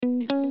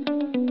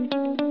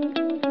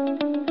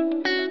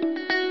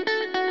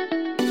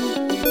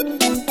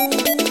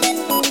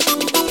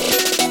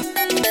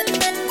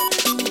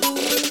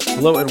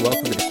Hello and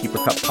welcome to the Keeper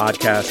Cup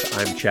podcast.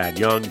 I'm Chad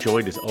Young,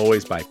 joined as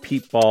always by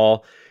Pete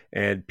Ball.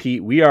 And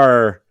Pete,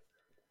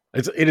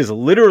 it is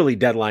literally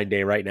deadline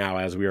day right now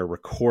as we are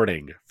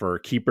recording for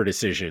keeper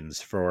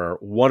decisions for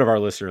one of our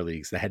listener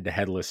leagues, the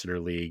head-to-head listener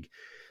league.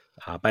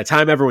 By the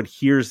time everyone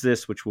hears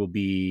this, which will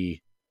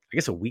be, I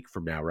guess, a week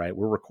from now, right?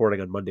 We're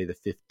recording on Monday the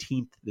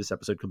 15th. This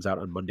episode comes out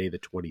on Monday the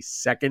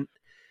 22nd.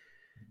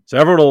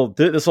 So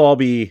this will all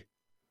be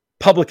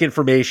public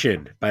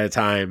information by the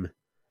time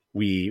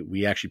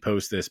we actually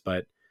post this,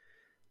 but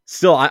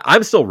still,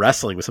 I'm still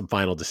wrestling with some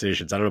final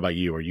decisions. I don't know about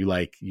you. Are you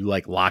like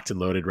locked and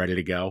loaded, ready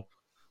to go?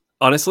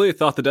 Honestly, I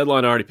thought the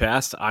deadline already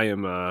passed.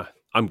 I'm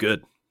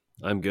good.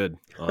 I'm good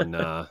on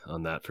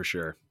on that for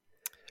sure.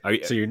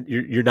 So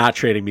you're not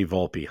trading me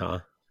Volpe,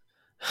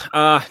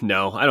 huh?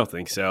 No, I don't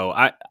think so.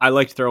 I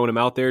liked throwing him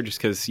out there just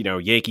because,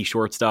 Yankee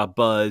shortstop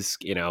buzz,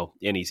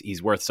 and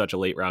he's worth such a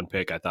late round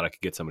pick. I thought I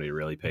could get somebody to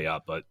really pay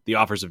up, but the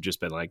offers have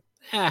just been like,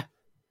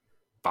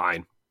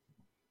 fine.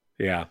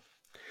 Yeah.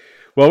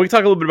 Well, we can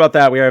talk a little bit about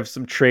that. We have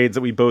some trades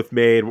that we both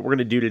made. What we're going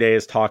to do today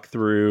is talk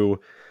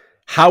through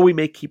how we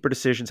make keeper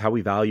decisions, how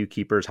we value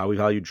keepers, how we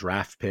value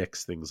draft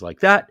picks, things like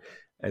that.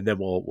 And then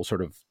we'll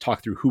sort of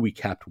talk through who we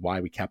kept, why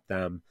we kept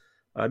them,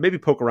 maybe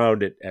poke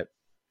around at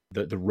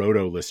the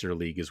Roto Listener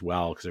League as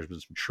well, because there's been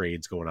some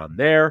trades going on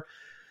there.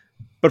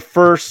 But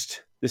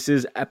first, this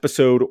is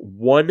episode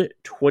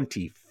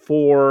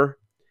 124.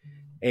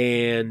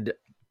 And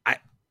I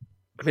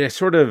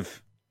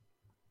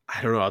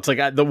don't know. It's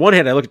like the one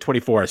hand, I look at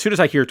 24. As soon as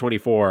I hear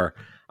 24,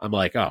 I'm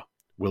like, oh,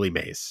 Willie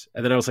Mays.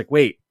 And then I was like,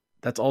 wait,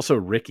 that's also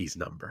Ricky's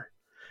number.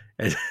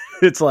 And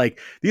it's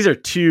like, these are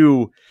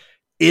two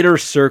inner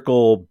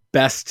circle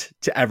best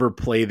to ever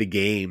play the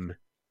game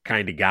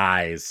kind of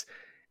guys.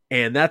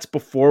 And that's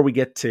before we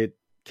get to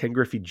Ken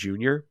Griffey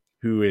Jr.,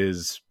 who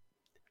is,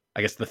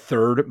 I guess, the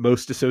third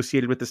most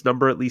associated with this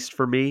number, at least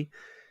for me.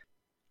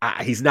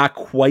 He's not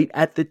quite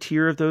at the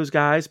tier of those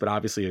guys, but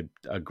obviously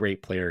a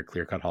great player,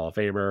 clear-cut Hall of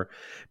Famer.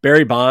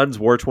 Barry Bonds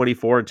wore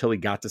 24 until he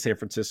got to San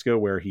Francisco,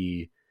 where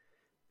he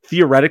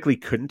theoretically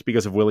couldn't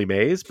because of Willie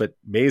Mays, but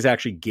Mays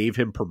actually gave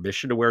him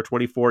permission to wear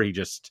 24. He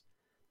just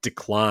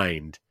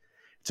declined.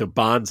 So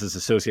Bonds is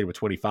associated with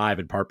 25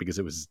 in part because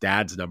it was his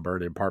dad's number,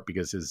 and in part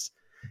because his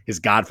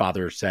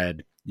godfather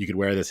said, you could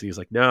wear this. And he was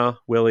like, no,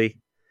 Willie,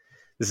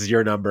 this is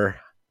your number.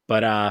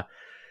 But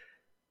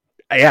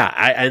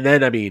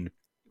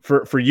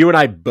for you and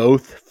I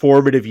both,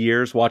 formative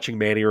years watching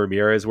Manny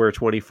Ramirez wear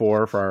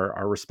 24 for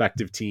our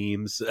respective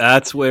teams.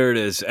 That's where it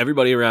is.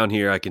 Everybody around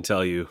here, I can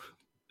tell you,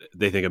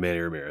 they think of Manny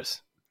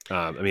Ramirez.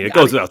 It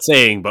goes without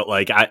saying, but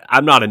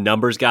I'm not a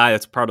numbers guy.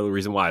 That's part of the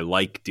reason why I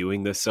like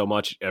doing this so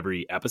much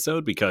every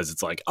episode, because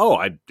it's like, oh,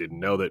 I didn't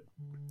know that,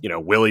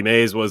 Willie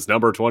Mays was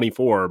number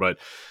 24, but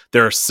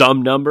there are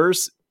some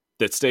numbers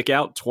that stick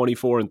out,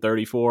 24 and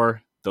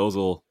 34.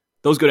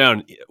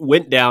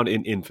 Went down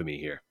in infamy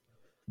here.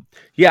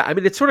 Yeah,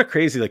 it's sort of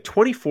crazy. Like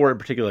 24 in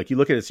particular, like you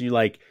look at this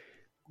and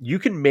you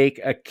can make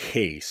a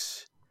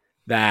case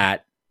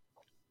that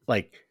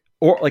I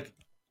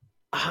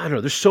don't know,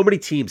 there's so many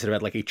teams that have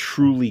had like a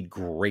truly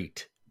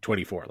great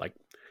 24, like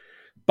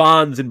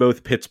Bonds in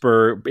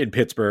Pittsburgh,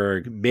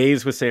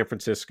 Mays with San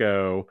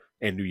Francisco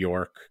and New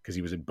York, because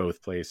he was in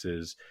both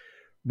places.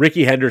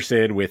 Ricky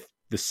Henderson with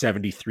the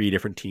 73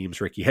 different teams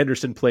Ricky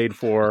Henderson played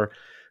for.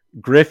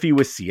 Griffey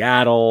with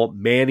Seattle,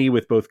 Manny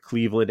with both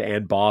Cleveland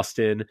and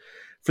Boston.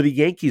 For the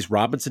Yankees,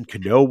 Robinson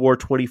Cano wore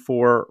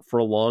 24 for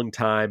a long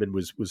time and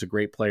was a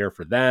great player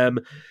for them.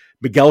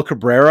 Miguel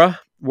Cabrera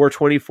wore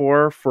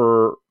 24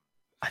 for,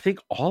 I think,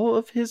 all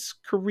of his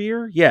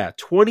career. Yeah,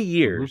 20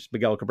 years. Mm-hmm.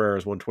 Miguel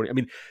Cabrera's won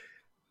 20.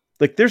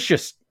 There's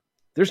just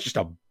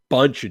a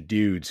bunch of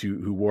dudes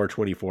who wore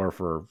 24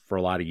 for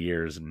a lot of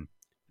years, and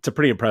it's a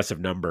pretty impressive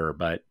number.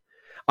 But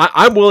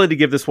I'm willing to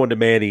give this one to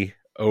Manny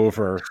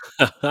over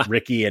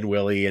Ricky and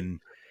Willie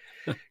and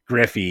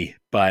Griffey,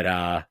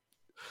 but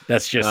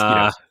that's just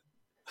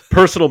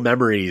personal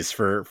memories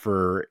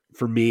for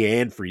me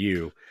and for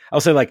you.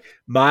 I'll say like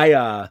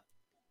my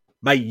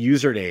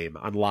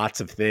username on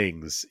lots of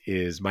things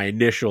is my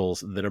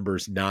initials, the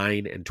numbers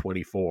 9 and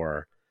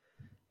 24.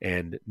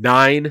 And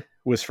 9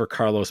 was for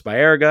Carlos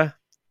Baerga,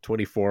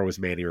 24 was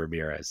Manny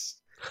Ramirez.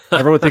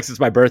 Everyone thinks it's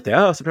my birthday.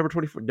 Oh, September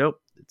 24th.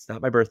 Nope, it's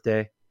not my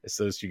birthday. It's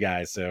those two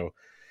guys. So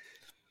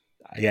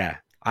yeah,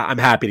 I'm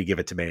happy to give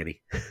it to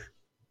Manny.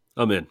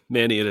 I'm in.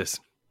 Manny it is.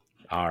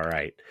 All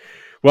right.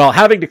 Well,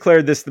 having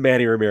declared this the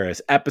Manny Ramirez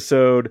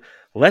episode,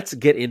 let's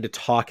get into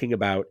talking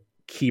about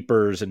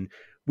keepers. And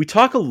we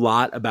talk a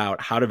lot about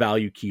how to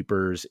value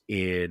keepers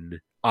in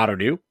Auto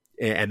New,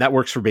 and that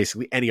works for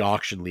basically any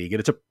auction league.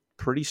 And it's a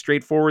pretty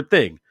straightforward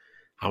thing.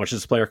 How much does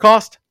this player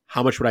cost?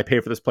 How much would I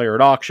pay for this player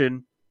at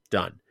auction?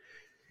 Done.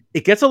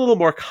 It gets a little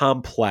more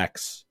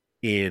complex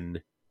in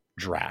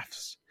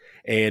drafts.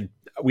 And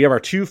we have our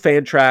two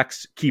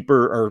Fantrax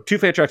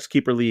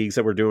keeper leagues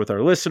that we're doing with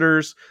our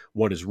listeners.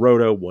 One is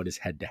Roto, one is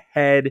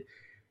head-to-head.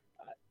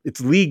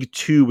 It's League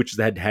 2, which is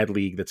the head-to-head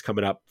league that's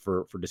coming up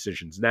for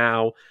decisions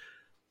now.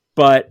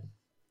 But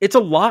it's a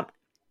lot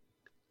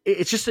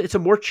it's a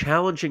more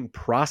challenging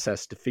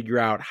process to figure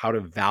out how to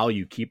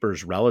value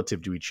keepers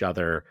relative to each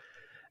other.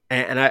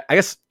 And I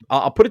guess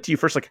I'll put it to you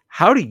first. Like,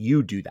 how do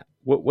you do that?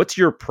 What's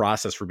your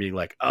process for being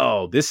like,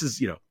 oh, this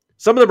is,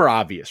 some of them are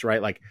obvious,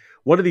 right? Like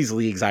one of these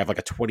leagues, I have like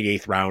a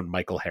 28th round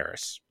Michael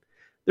Harris.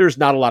 There's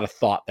not a lot of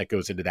thought that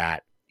goes into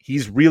that.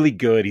 He's really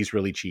good. He's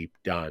really cheap.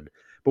 Done.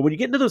 But when you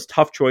get into those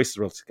tough choices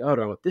where it's like, oh,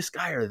 no, this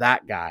guy or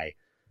that guy,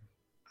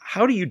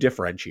 how do you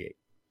differentiate?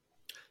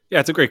 Yeah,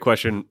 it's a great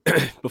question.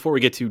 Before we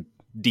get too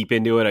deep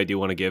into it, I do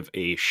want to give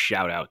a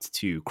shout out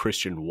to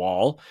Christian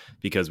Wall,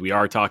 because we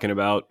are talking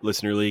about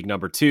Listener League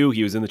number 2.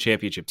 He was in the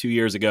championship 2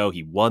 years ago.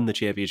 He won the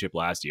championship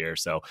last year.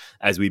 So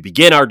as we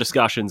begin our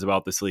discussions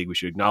about this league, we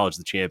should acknowledge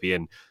the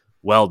champion.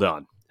 Well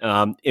done.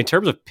 In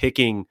terms of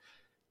picking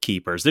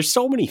keepers, there's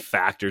so many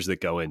factors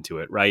that go into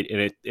it, right?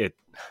 And it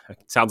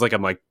sounds like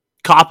I'm like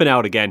copping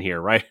out again here,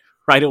 right?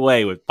 Right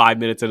away with 5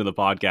 minutes into the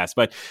podcast,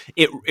 but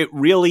it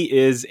really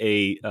is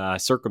a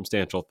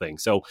circumstantial thing.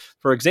 So,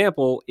 for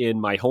example, in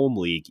my home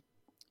league,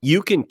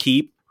 you can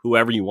keep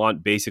whoever you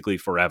want basically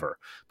forever,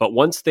 but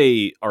once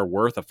they are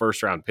worth a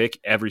first round pick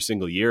every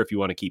single year, if you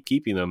want to keep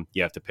keeping them,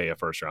 you have to pay a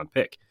first round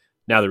pick.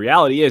 Now, the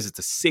reality is it's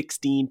a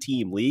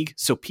 16-team league,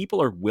 so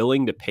people are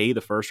willing to pay the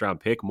first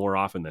round pick more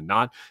often than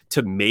not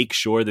to make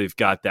sure they've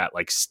got that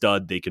like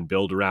stud they can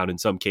build around. In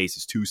some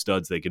cases, 2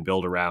 studs they can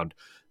build around.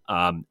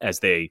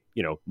 As they,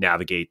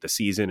 navigate the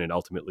season and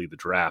ultimately the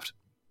draft.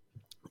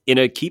 In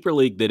a keeper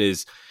league that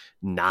is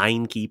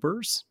 9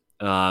 keepers,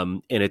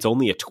 and it's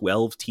only a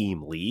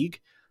 12-team league,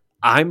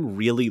 I'm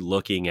really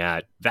looking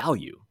at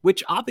value,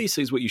 which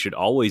obviously is what you should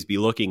always be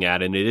looking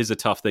at. And it is a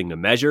tough thing to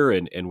measure.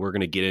 And we're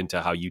going to get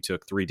into how you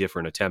took 3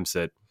 different attempts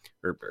at,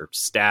 or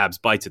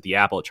bites at the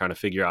apple at trying to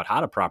figure out how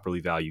to properly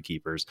value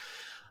keepers.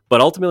 But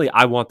ultimately,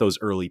 I want those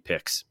early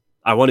picks.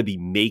 I want to be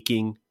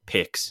making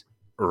picks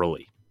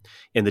early.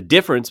 And the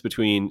difference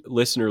between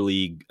Listener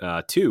League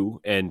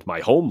 2 and my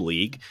home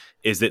league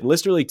is that in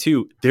Listener League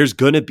 2, there's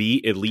going to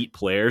be elite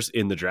players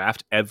in the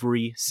draft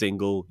every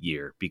single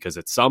year, because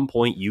at some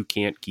point you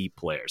can't keep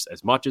players.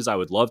 As much as I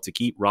would love to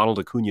keep Ronald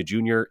Acuna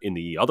Jr. in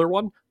the other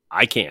one,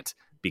 I can't,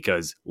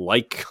 because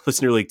like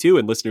Listener League 2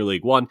 and Listener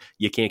League 1,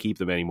 you can't keep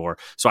them anymore.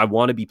 So I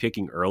want to be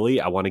picking early.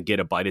 I want to get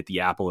a bite at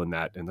the apple in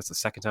that. And that's the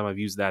second time I've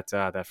used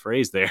that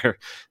phrase there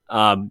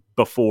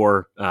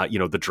before,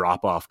 the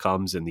drop off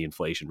comes and the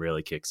inflation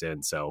really kicks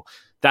in. So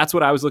that's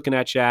what I was looking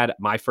at, Chad.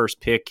 My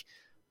first pick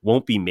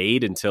won't be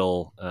made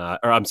until,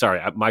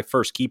 my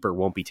first keeper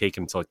won't be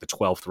taken until like the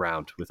 12th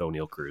round with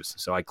O'Neal Cruz.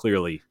 So I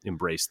clearly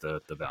embrace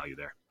the value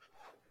there.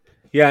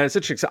 Yeah, it's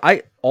interesting. So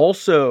I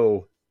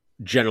also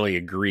generally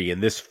agree in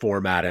this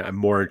format. I'm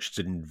more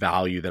interested in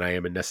value than I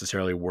am in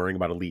necessarily worrying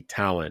about elite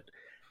talent,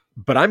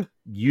 but I'm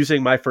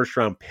using my first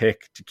round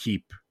pick to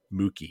keep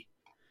Mookie.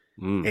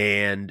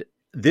 And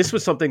this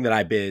was something that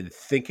I've been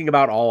thinking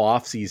about all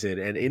off season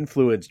and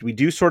influenced. We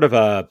do sort of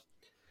I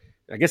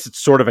guess it's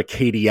sort of a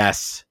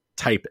KDS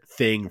type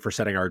thing for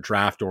setting our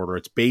draft order.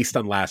 It's based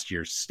on last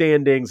year's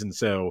standings. And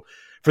so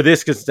for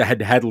this, because it's a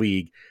head-to-head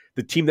league,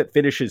 the team that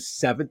finishes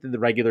 7th in the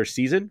regular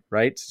season,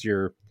 right?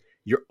 So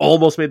you're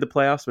almost made the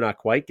playoffs, but not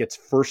quite, gets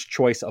first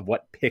choice of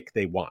what pick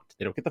they want.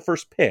 They don't get the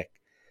first pick.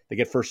 They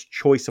get first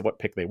choice of what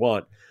pick they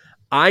want.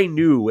 I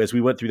knew as we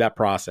went through that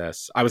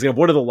process, I was going to have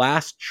one of the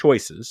last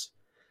choices.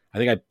 I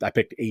think I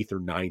picked 8th or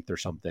 9th or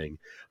something.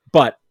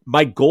 But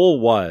my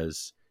goal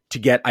was to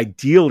get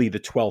ideally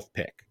the 12th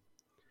pick,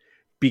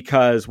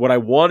 because what I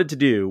wanted to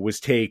do was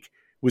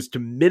to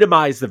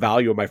minimize the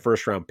value of my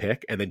first round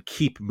pick and then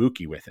keep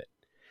Mookie with it.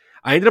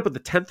 I ended up with the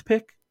 10th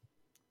pick.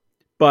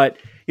 But,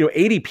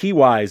 ADP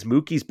wise,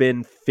 Mookie's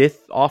been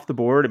 5th off the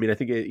board. I mean, I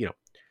think,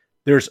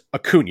 there's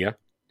Acuna,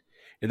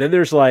 and then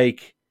there's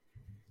like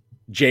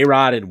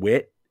J-Rod and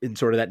Witt in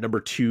sort of that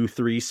number 2,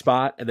 3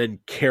 spot, and then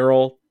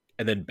Carroll,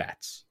 and then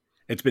Betts.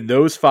 It's been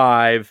those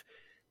 5.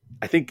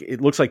 I think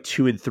it looks like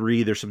 2 and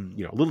 3. There's some,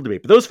 a little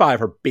debate, but those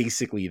 5 are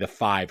basically the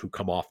 5 who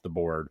come off the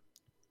board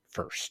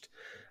first.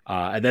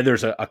 And then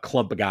there's a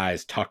clump of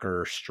guys,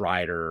 Tucker,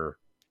 Strider,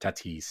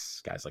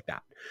 Tatis, guys like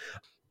that.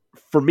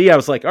 For me, I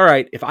was like, all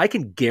right, if I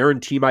can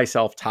guarantee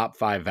myself top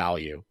 5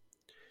 value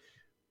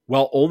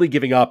while only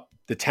giving up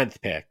the 10th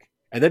pick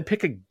and then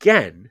pick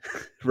again,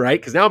 right?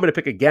 Because now I'm going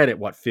to pick again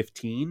at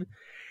 15.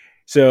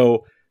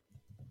 So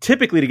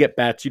typically to get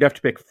Betts, you'd have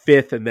to pick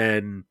 5th and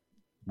then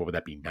what would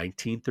that be?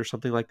 19th or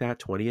something like that?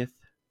 20th?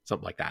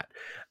 Something like that.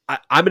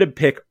 I'm going to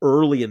pick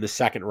early in the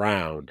second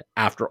round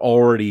after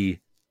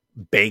already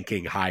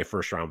banking high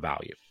first round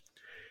value.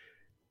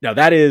 Now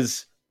that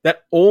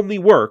only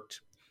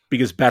worked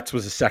because Betts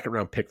was a second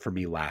round pick for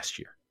me last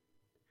year.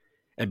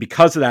 And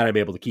because of that, I'm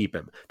able to keep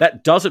him.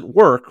 That doesn't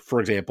work, for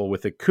example,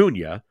 with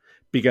Acuna,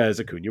 because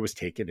Acuna was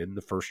taken in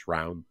the first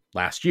round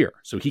last year.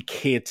 So he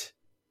can't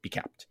be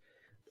kept.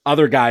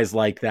 Other guys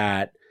like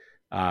that,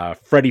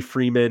 Freddie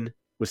Freeman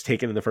was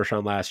taken in the first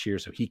round last year,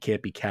 so he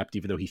can't be kept,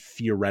 even though he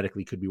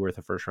theoretically could be worth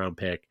a first round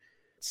pick.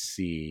 Let's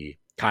see,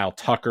 Kyle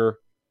Tucker,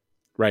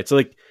 right? So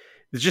like,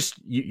 it's just,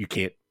 you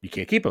can't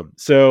keep him.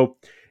 So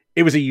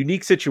it was a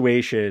unique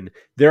situation.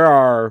 There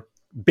are,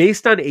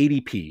 based on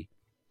ADP,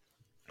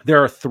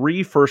 There are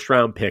 3 first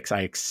round picks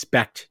I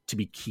expect to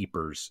be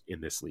keepers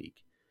in this league.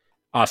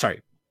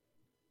 Sorry.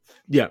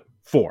 Yeah,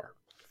 4.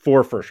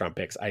 4 first round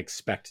picks I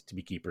expect to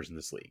be keepers in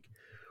this league.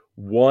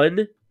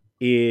 One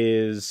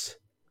is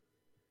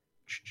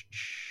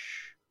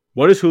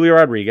Julio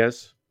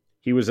Rodriguez.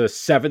 He was an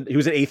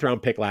 8th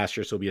round pick last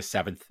year, so he'll be a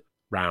 7th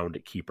round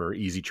keeper,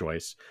 easy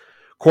choice.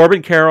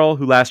 Corbin Carroll,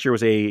 who last year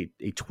was a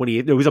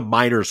 28th, no, he was a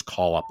minors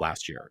call up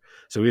last year,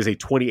 so he was a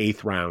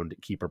 28th round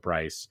keeper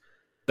price.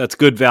 That's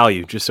good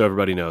value, just so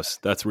everybody knows.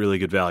 That's really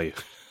good value.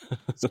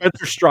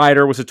 Spencer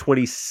Strider was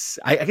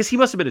I guess he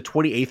must have been a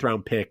 28th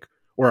round pick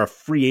or a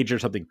free agent or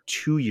something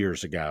 2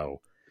 years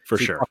ago. For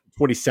sure.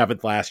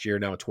 27th last year,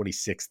 now a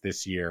 26th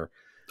this year.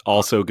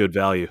 Also good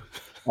value.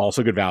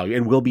 Also good value,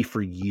 and will be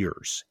for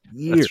years.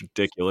 That's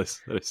ridiculous.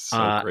 That is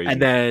so crazy.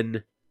 And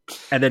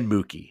then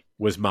Mookie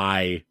was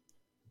my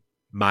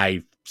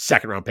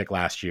 2nd round pick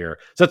last year.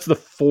 So that's the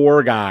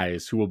 4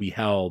 guys who will be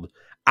held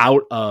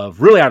out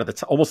of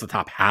almost the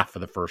top half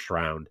of the first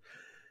round.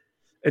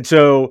 And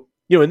so,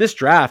 in this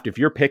draft, if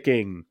you're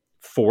picking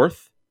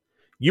 4th,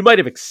 you might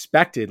have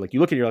expected, like you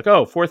look and you're like,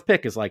 oh, 4th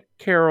pick is like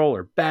Carroll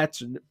or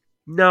Betts.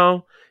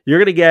 No, you're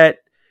going to get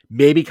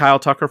maybe Kyle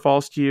Tucker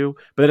falls to you,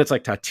 but then it's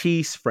like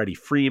Tatis, Freddie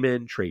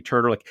Freeman, Trey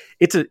Turner. Like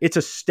it's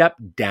a step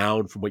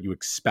down from what you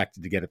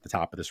expected to get at the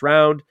top of this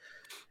round.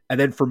 And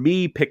then for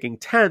me picking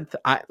 10th,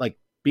 I like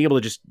being able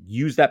to just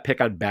use that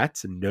pick on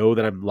Betts and know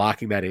that I'm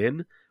locking that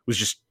in was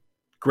just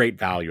great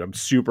value. I'm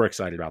super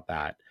excited about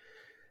that.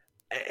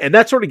 And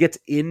that sort of gets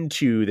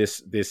into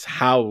this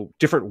how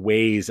different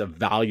ways of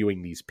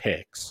valuing these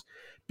picks,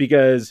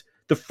 because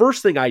the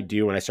first thing I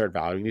do when I start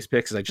valuing these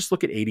picks is I just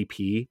look at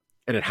ADP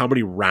and at how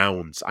many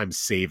rounds I'm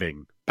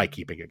saving by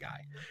keeping a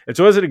guy. And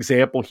so as an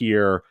example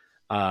here,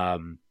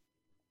 Tanner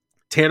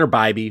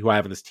Bybee, who I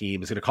have on this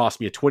team, is going to cost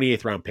me a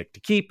 28th round pick to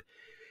keep.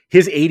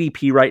 His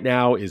ADP right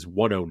now is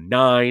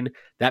 109.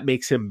 That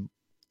makes him,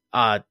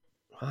 I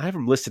have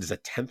him listed as a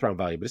 10th round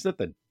value, but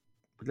wouldn't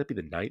that be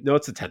the 9th? No,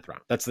 it's the 10th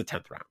round. That's the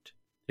 10th round.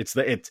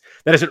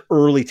 That is an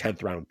early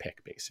 10th round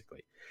pick,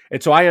 basically.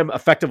 And so I am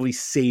effectively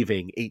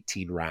saving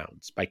 18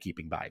 rounds by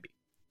keeping Bybee.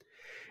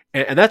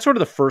 And that's sort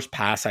of the first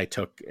pass I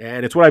took.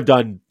 And it's what I've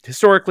done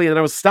historically. And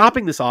I was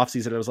stopping this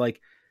offseason. And I was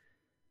like,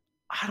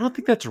 I don't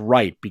think that's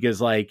right,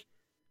 because like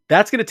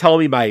that's going to tell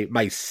me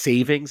my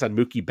savings on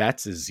Mookie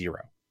Betts is 0.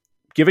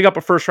 Giving up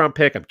a first round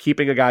pick. I'm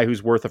keeping a guy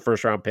who's worth a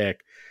first round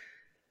pick.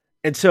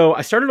 And so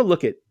I started to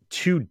look at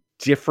 2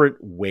 different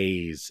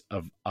ways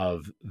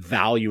of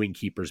valuing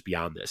keepers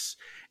beyond this.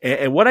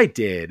 And what I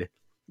did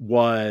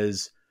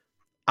was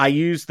I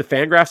used the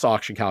Fangraphs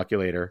auction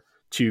calculator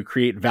to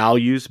create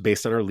values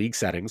based on our league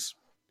settings,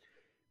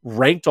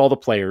 ranked all the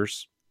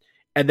players,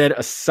 and then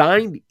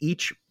assigned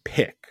each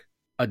pick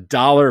a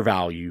dollar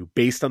value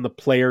based on the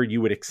player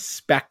you would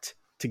expect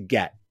to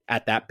get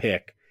at that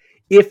pick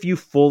if you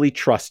fully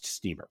trust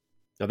Steamer.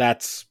 Now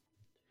that's,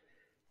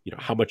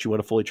 how much you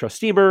want to fully trust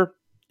Steamer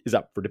is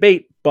up for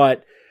debate,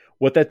 but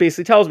what that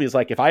basically tells me is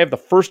like, if I have the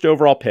first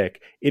overall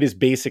pick, it is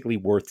basically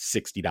worth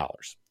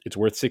 $60. It's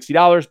worth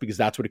 $60 because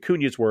that's what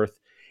Acuna is worth.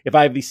 If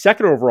I have the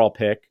second overall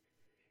pick,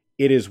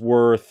 it is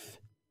worth,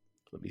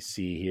 let me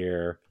see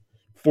here,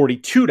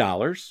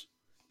 $42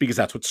 because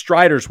that's what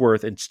Strider's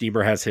worth, and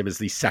Steamer has him as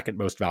the second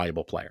most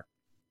valuable player.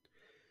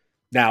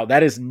 Now,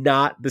 that is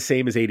not the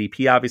same as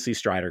ADP. Obviously,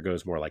 Strider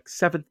goes more like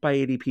 7th by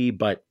ADP,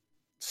 but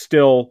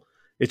still,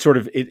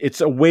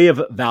 it's a way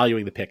of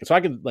valuing the pick. And so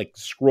I can like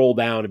scroll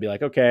down and be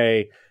like,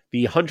 okay,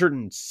 the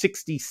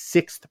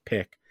 166th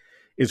pick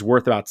is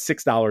worth about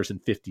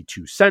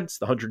 $6.52.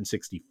 The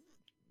 160,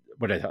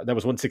 that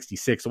was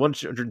 166. The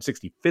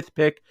 165th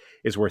pick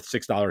is worth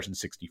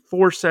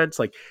 $6.64.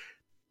 Like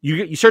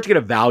you start to get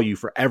a value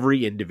for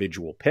every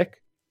individual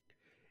pick,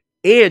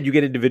 and you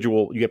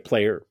get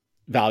player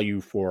value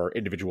for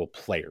individual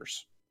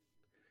players.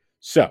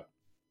 So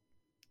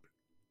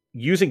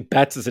using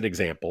Betts as an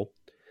example,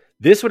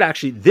 this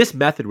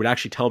method would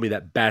actually tell me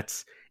that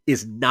Betts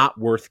is not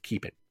worth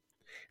keeping.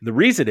 And the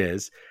reason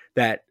is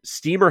that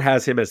Steamer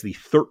has him as the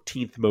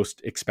 13th most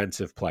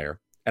expensive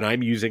player, and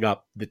I'm using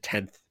up the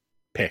 10th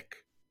pick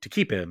to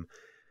keep him.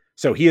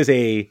 So he is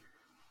a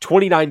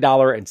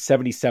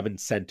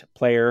 $29.77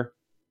 player,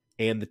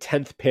 and the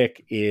 10th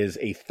pick is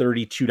a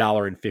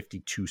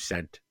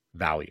 $32.52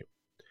 value.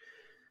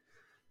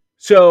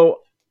 So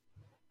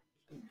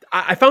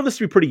I found this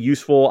to be pretty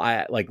useful.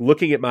 I like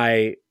looking at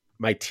my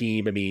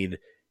team. I mean,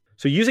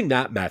 so using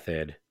that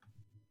method,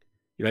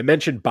 I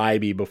mentioned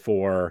Bybee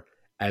before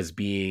as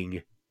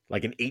being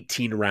like an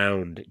 18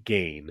 round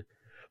gain,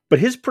 but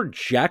his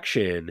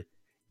projection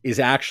is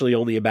actually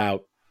only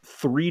about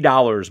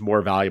 $3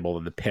 more valuable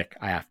than the pick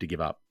I have to give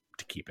up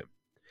to keep him,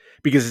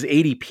 because his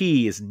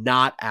ADP is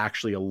not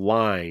actually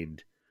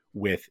aligned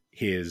with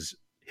his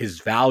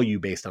value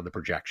based on the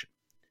projection.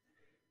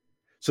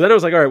 So then I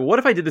was like, all right, well, what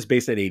if I did this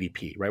based on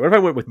ADP, right? What if I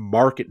went with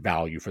market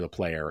value for the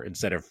player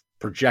instead of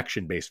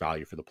projection-based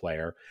value for the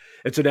player?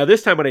 And so now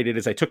this time what I did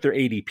is I took their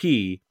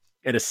ADP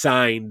and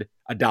assigned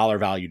a dollar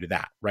value to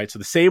that, right? So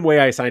the same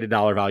way I assigned a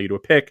dollar value to a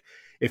pick,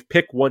 if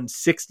pick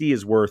 160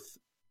 is worth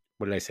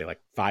what did I say, like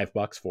 $5,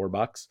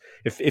 $4?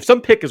 If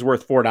some pick is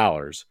worth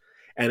 $4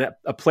 and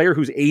a player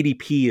whose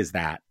ADP is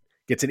that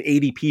gets an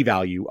ADP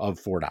value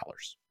of $4,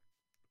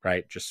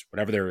 right? Just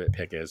whatever their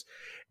pick is.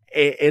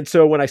 And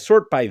so when I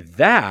sort by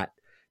that,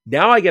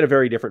 now I get a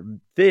very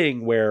different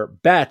thing where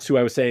Betts, who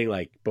I was saying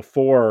like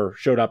before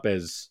showed up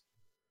as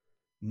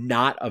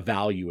not a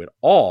value at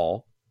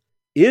all,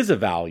 is a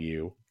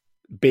value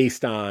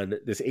based on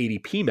this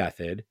ADP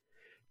method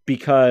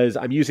because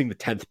I'm using the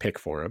 10th pick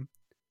for him,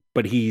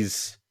 but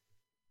he's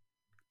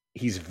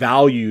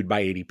valued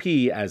by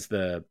ADP as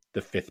the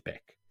 5th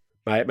pick.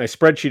 My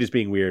spreadsheet is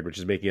being weird, which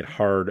is making it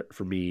hard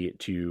for me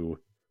to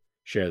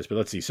share this, but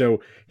let's see.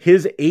 So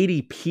his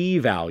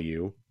ADP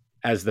value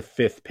as the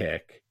 5th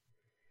pick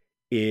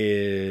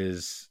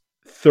is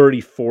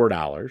 $34,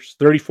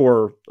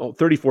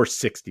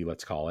 $34.60,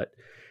 let's call it.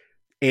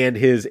 And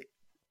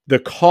the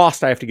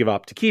cost I have to give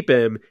up to keep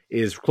him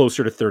is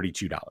closer to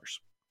 $32.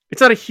 It's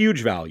not a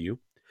huge value,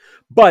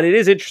 but it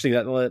is interesting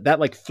that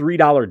like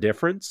 $3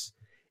 difference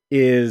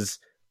is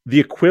the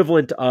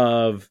equivalent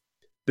of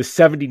the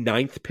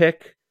 79th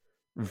pick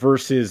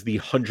versus the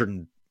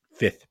 105th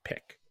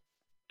pick.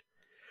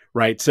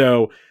 Right?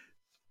 So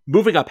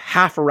moving up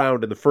half a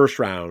round in the first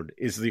round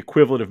is the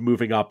equivalent of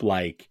moving up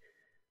like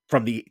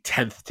from the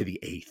 10th to the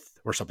 8th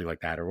or something like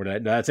that. Or no,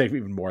 that's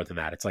even more than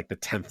that. It's like the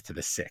 10th to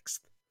the 6th.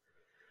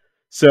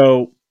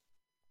 So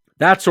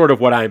that's sort of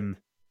what I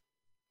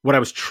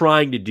was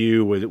trying to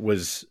do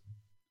was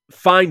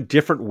find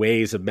different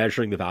ways of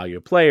measuring the value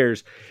of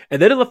players.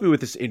 And then it left me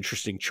with this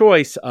interesting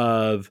choice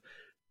of,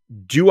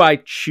 do I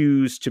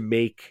choose to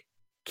make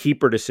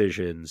keeper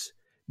decisions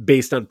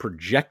based on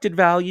projected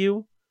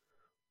value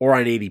or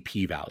on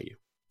ADP value?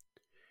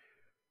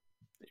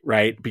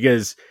 Right?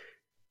 Because,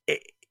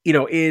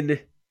 in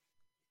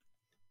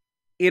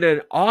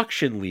an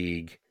auction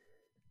league,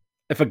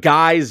 if a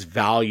guy's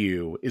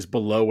value is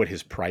below what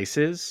his price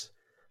is,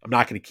 I'm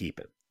not going to keep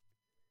him.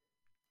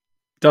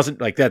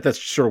 Doesn't like that.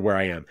 That's sort of where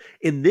I am.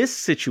 In this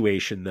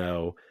situation,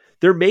 though,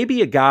 there may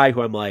be a guy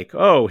who I'm like,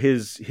 oh,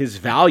 his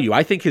value,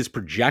 I think his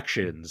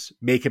projections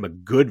make him a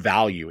good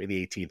value in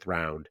the 18th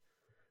round,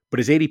 but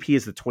his ADP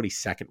is the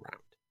 22nd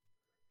round.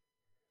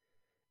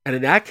 And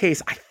in that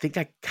case, I think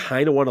I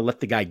kind of want to let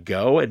the guy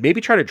go and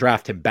maybe try to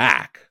draft him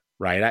back,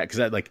 right?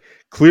 Because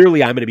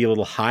clearly I'm going to be a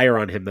little higher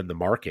on him than the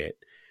market.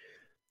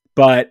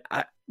 But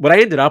what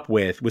I ended up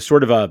with was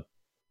sort of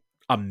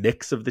a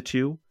mix of the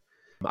two.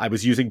 I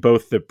was using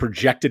both the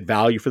projected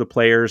value for the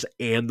players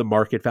and the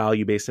market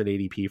value based on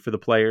ADP for the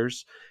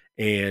players,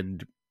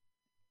 and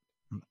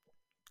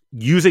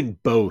using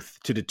both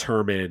to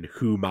determine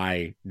who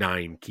my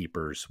 9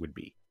 keepers would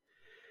be.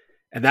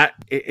 And that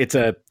it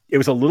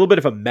was a little bit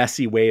of a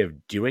messy way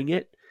of doing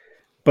it,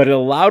 but it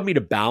allowed me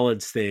to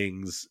balance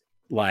things.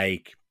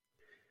 Like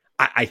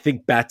I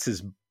think Betts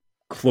is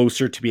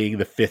closer to being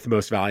the 5th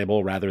most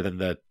valuable rather than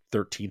the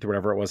 13th or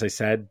whatever it was I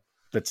said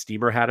that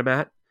Steamer had him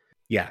at.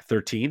 Yeah,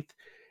 13th.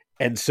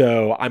 And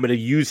so I'm going to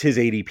use his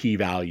ADP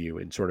value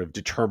in sort of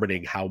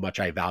determining how much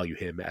I value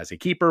him as a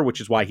keeper,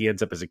 which is why he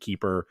ends up as a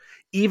keeper,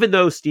 even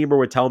though Steamer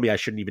would tell me I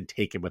shouldn't even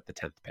take him with the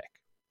 10th pick.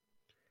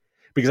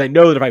 Because I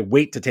know that if I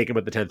wait to take him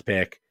with the 10th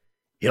pick,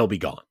 he'll be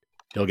gone.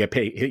 He'll get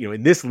paid.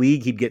 In this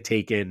league, he'd get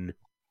taken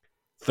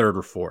 3rd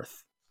or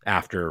 4th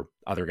after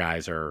other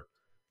guys are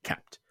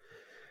kept.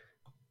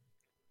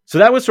 So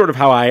that was sort of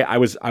how I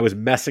was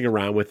messing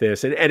around with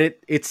this. And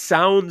it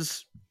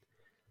sounds,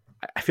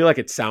 I feel like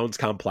it sounds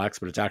complex,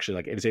 but it's actually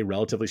it is a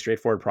relatively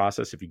straightforward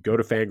process. If you go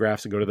to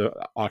Fangraphs and go to the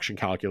auction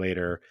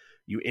calculator,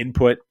 you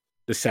input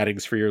the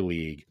settings for your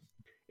league,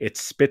 it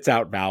spits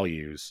out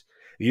values.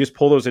 You just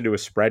pull those into a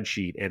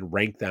spreadsheet and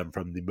rank them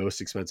from the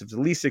most expensive to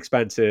the least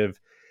expensive.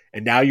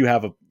 And now you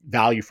have a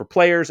value for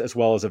players as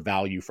well as a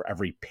value for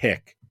every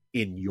pick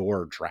in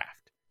your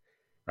draft,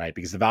 right?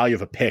 Because the value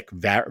of a pick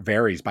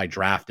varies by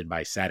draft and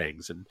by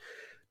settings. And,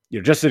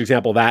 just an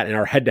example of that in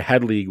our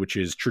head-to-head league, which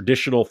is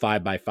traditional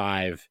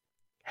 5x5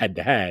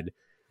 head-to-head,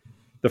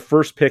 the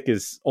first pick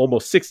is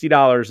almost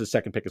 $60. The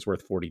second pick is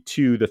worth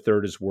 $42. The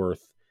third is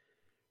worth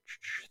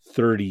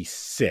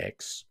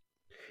 $36.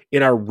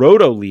 In our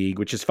Roto League,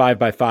 which is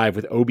 5x5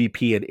 with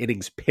OBP and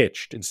innings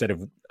pitched instead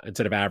of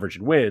average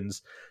and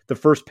wins, the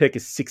first pick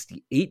is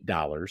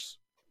 $68.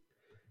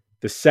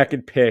 The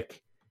second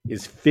pick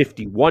is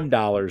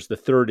 $51. The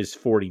third is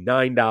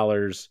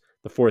 $49.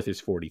 The fourth is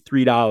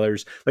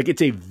 $43.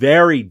 It's a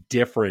very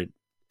different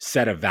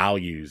set of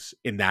values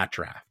in that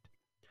draft.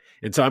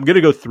 And so I'm going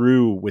to go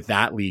through with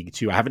that league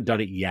too. I haven't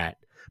done it yet,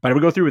 but I'm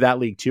going to go through with that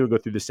league too and go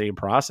through the same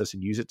process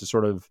and use it to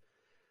sort of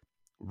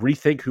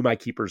rethink who my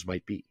keepers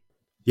might be.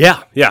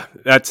 Yeah.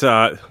 That's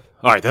all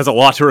right. That's a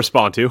lot to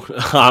respond to.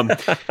 I'm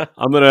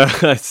going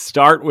to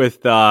start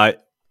with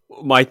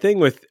my thing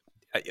with,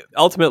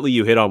 ultimately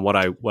you hit on what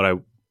I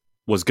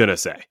was going to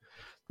say,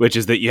 which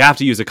is that you have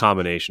to use a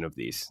combination of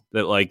these.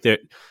 That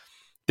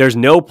there's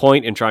no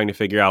point in trying to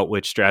figure out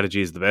which strategy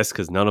is the best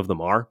because none of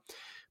them are.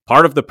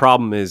 Part of the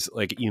problem is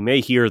you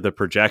may hear the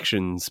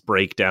projections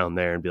break down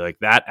there and be like,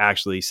 that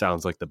actually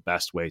sounds like the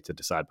best way to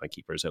decide my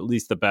keepers, at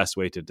least the best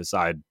way to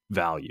decide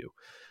value.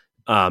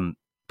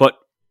 But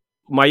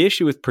my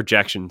issue with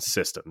projection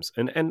systems,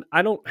 and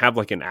I don't have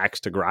like an axe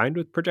to grind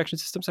with projection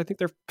systems. I think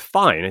they're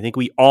fine. I think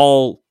we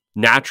all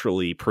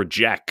naturally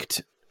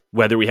project,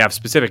 whether we have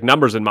specific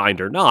numbers in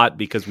mind or not,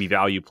 because we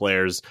value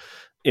players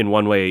in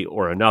one way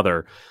or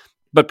another.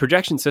 But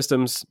projection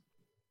systems,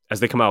 as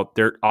they come out,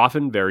 they're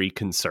often very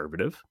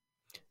conservative,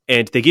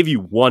 and they give you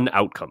one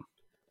outcome.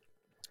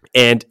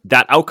 And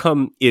that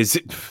outcome is,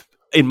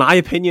 in my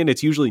opinion,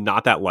 it's usually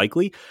not that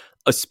likely,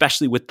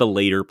 especially with the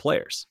later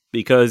players,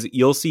 because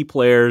you'll see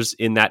players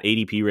in that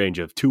ADP range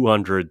of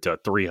 200 to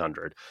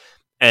 300,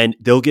 and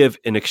they'll give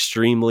an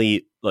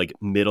extremely like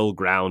middle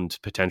ground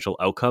potential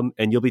outcome.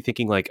 And you'll be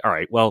thinking like, all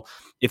right, well,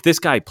 if this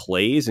guy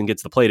plays and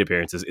gets the plate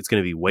appearances, it's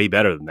going to be way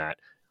better than that.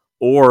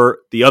 Or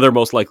the other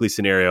most likely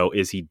scenario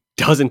is he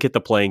doesn't get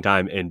the playing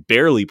time and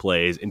barely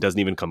plays and doesn't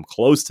even come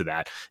close to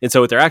that. And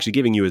so what they're actually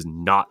giving you is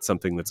not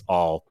something that's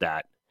all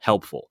that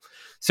helpful.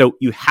 So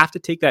you have to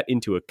take that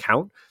into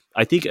account.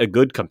 I think a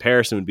good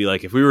comparison would be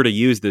like if we were to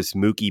use this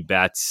Mookie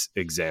Betts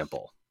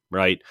example,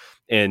 right?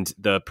 And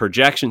the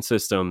projection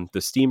system,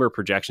 the steamer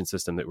projection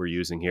system that we're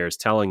using here is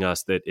telling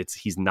us that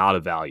he's not a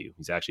value.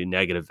 He's actually a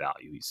negative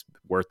value. He's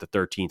worth the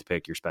 13th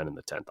pick. You're spending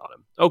the 10th on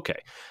him.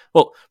 Okay.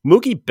 Well,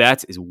 Mookie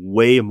Betts is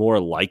way more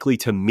likely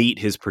to meet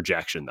his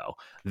projection, though,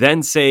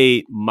 than,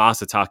 say,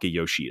 Masataka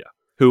Yoshida,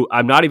 who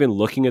I'm not even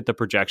looking at the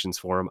projections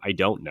for him. I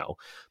don't know.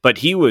 But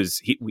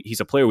he's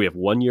a player we have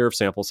 1 year of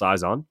sample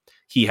size on.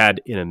 He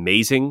had an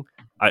amazing,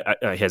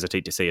 I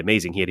hesitate to say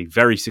amazing. He had a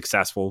very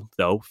successful,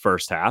 though,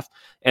 first half.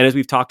 And as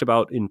we've talked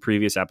about in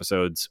previous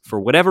episodes,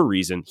 for whatever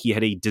reason, he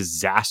had a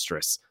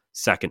disastrous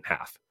second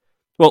half.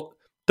 Well,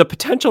 the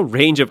potential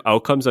range of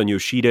outcomes on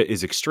Yoshida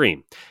is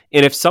extreme.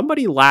 And if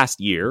somebody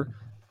last year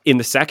in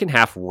the second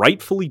half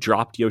rightfully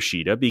dropped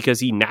Yoshida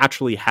because he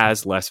naturally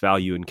has less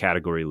value in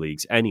category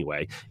leagues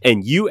anyway,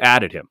 and you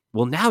added him,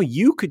 well, now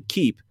you could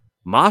keep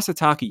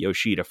Masataka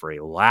Yoshida for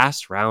a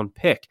last round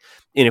pick.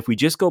 And if we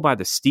just go by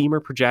the steamer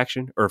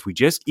projection, or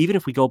even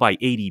if we go by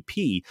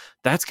ADP,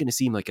 that's going to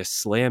seem like a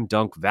slam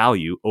dunk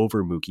value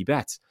over Mookie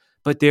Betts.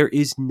 But there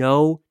is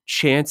no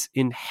chance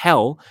in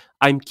hell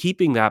I'm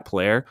keeping that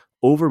player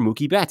over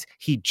Mookie Betts.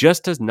 He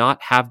just does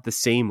not have the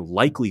same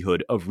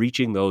likelihood of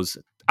reaching those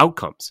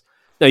outcomes.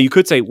 Now you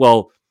could say,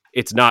 well,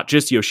 it's not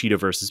just Yoshida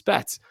versus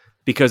Betts,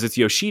 because it's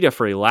Yoshida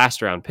for a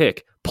last round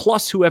pick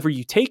plus whoever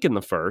you take in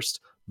the first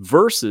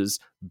versus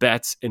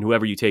Betts and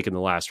whoever you take in the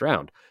last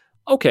round.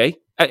 Okay,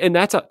 and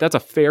that's a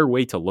fair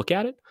way to look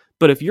at it.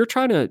 But if you're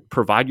trying to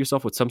provide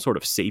yourself with some sort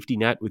of safety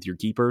net with your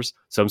keepers,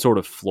 some sort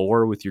of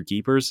floor with your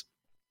keepers,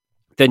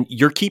 then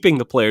you're keeping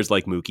the players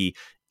like Mookie,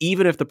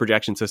 even if the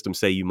projection systems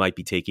say you might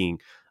be taking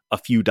a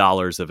few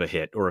dollars of a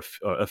hit or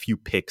a few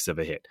picks of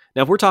a hit.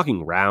 Now, if we're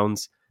talking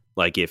rounds,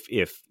 like if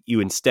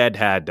you instead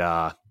had,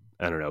 I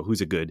don't know,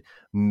 who's a good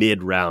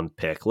mid-round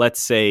pick?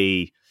 Let's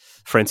say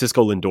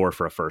Francisco Lindor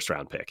for a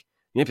first-round pick.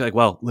 You'd be like,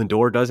 well,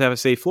 Lindor does have a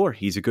safe floor.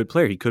 He's a good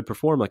player. He could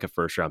perform like a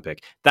first-round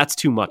pick. That's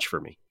too much for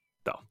me,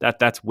 though.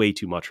 That's way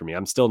too much for me.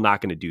 I'm still not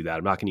going to do that.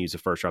 I'm not going to use a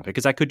first-round pick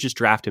because I could just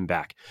draft him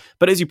back.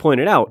 But as you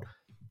pointed out,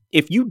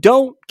 if you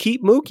don't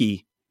keep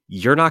Mookie,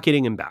 you're not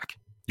getting him back.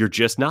 You're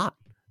just not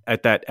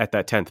at that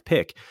 10th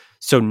pick.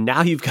 So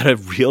now you've got a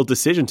real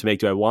decision to make.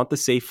 Do I want the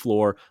safe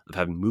floor of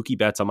having Mookie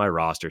Betts on my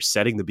roster,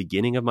 setting the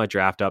beginning of my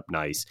draft up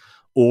nice,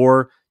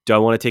 or do I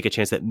want to take a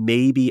chance that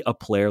maybe a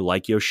player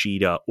like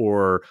Yoshida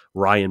or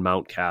Ryan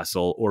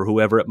Mountcastle or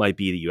whoever it might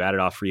be that you added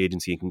off free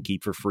agency and can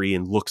keep for free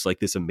and looks like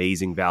this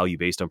amazing value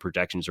based on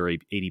projections or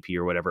ADP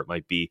or whatever it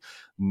might be,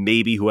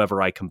 maybe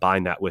whoever I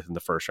combine that with in the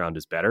first round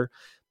is better.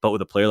 But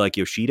with a player like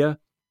Yoshida,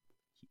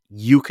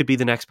 you could be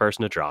the next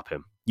person to drop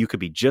him. You could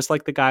be just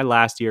like the guy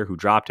last year who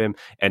dropped him,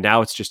 and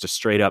now it's just a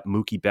straight up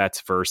Mookie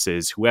Betts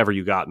versus whoever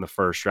you got in the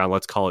first round.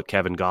 Let's call it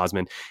Kevin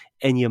Gausman.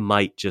 And you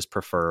might just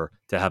prefer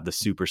to have the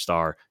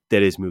superstar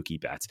that is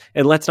Mookie Betts.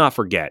 And let's not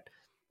forget,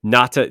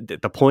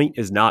 the point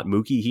is not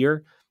Mookie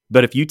here,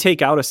 but if you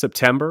take out a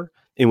September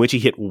in which he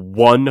hit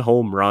one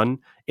home run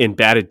and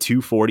batted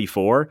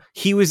 .244,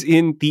 he was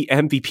in the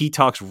MVP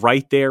talks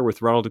right there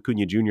with Ronald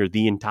Acuna Jr.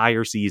 the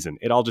entire season.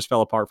 It all just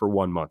fell apart for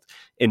 1 month.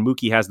 And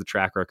Mookie has the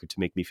track record to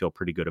make me feel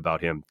pretty good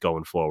about him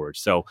going forward.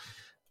 So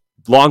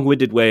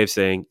long-winded way of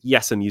saying,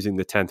 yes, I'm using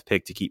the 10th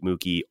pick to keep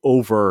Mookie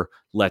over,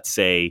 let's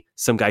say,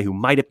 some guy who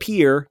might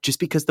appear, just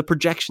because the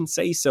projections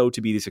say so,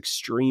 to be this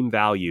extreme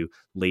value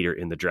later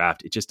in the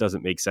draft. It just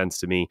doesn't make sense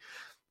to me.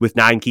 With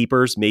 9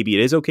 keepers, maybe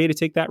it is okay to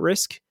take that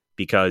risk,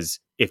 because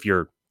if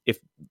your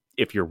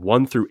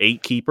 1 through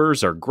 8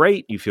 keepers are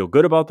great, you feel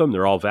good about them,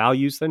 they're all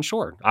values, then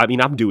sure. I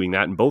mean, I'm doing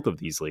that in both of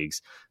these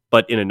leagues.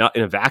 But in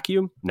a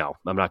vacuum, no,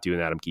 I'm not doing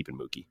that. I'm keeping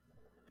Mookie.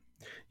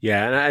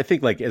 Yeah, and I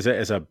think like as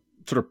a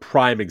sort of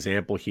prime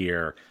example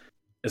here,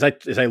 as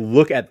I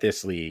look at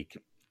this league,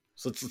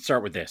 so let's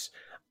start with this.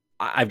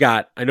 I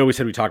know we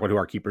said we talk about who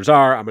our keepers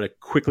are. I'm going to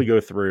quickly go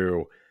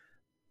through.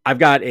 I've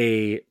got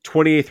a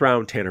 28th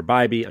round Tanner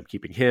Bybee. I'm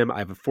keeping him. I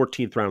have a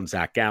 14th round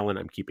Zach Gallen.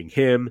 I'm keeping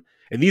him.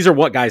 And these are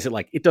what guys that,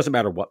 like, it doesn't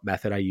matter what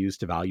method I use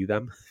to value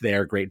them. They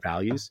are great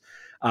values.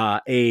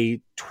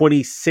 A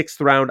 26th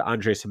round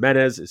Andres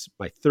Jimenez is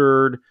my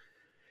third.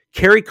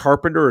 Kerry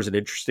Carpenter is an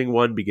interesting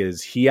one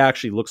because he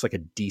actually looks like a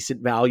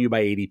decent value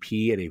by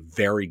ADP and a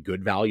very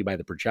good value by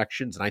the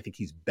projections. And I think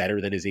he's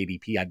better than his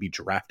ADP. I'd be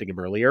drafting him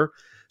earlier.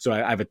 So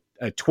I have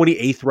a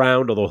 28th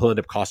round, although he'll end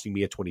up costing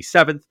me a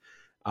 27th.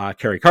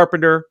 Kerry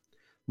Carpenter.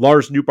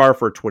 Lars Nootbaar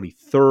for a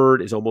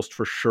 23rd is almost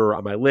for sure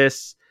on my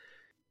list.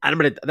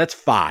 And that's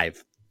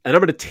 5. And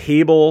I'm going to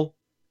table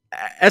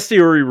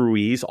Esteori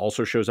Ruiz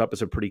also shows up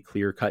as a pretty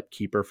clear-cut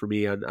keeper for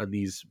me on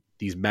these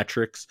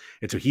metrics.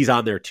 And so he's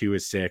on there too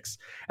as 6.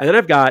 And then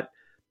I've got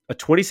a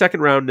 22nd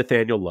round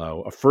Nathaniel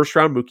Lowe, a 1st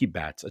round Mookie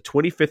Betts, a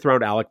 25th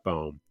round Alec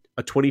Boehm,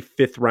 a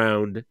 25th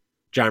round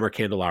Jeimer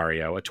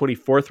Candelario, a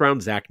 24th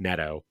round Zach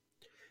Neto,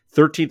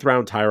 13th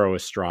round Tyro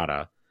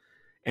Estrada,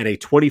 and a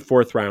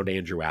 24th round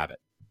Andrew Abbott.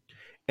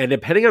 And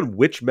depending on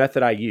which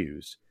method I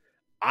use,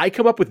 I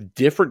come up with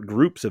different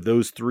groups of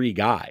those 3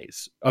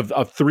 guys,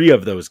 of 3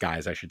 of those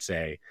guys, I should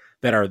say,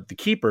 that are the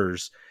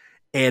keepers.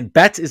 And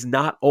Betts is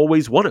not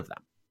always one of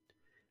them.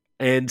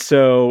 And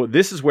so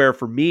this is where,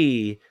 for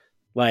me,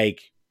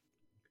 like,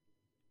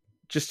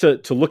 just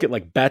to look at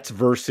like Betts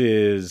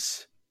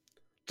versus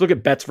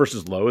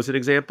Lowe as an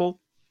example.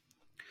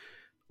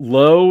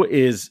 Lowe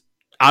is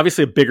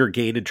obviously a bigger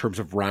gain in terms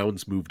of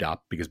rounds moved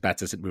up because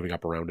Betts isn't moving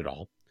up around at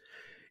all.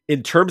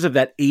 In terms of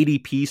that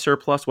ADP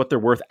surplus, what they're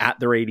worth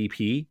at their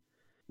ADP,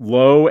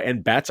 Lowe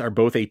and Betts are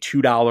both a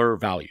 $2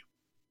 value.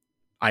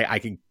 I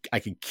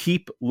can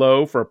keep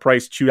Lowe for a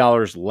price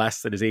 $2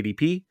 less than his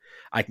ADP.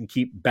 I can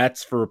keep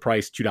Betts for a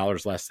price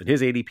 $2 less than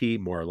his ADP,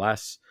 more or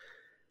less.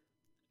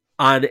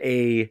 On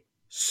a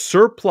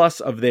surplus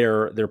of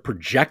their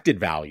projected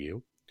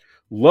value,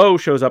 Lowe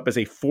shows up as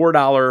a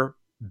 $4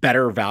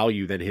 better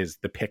value than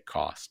the pick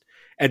cost.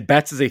 And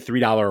Betts is a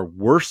 $3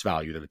 worse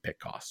value than the pick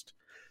cost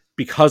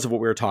because of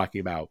what we were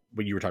talking about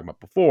when you were talking about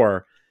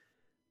before.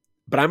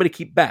 But I'm going to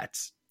keep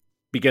Betts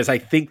because I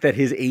think that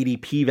his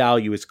ADP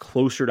value is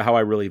closer to how I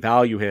really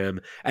value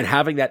him. And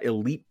having that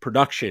elite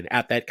production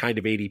at that kind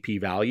of ADP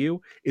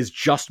value is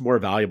just more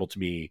valuable to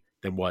me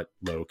than what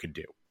Lowe can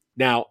do.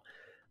 Now,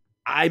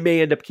 I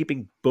may end up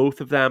keeping both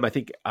of them. I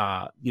think,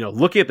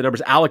 looking at the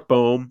numbers, Alec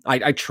Boehm,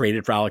 I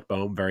traded for Alec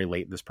Boehm very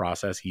late in this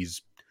process.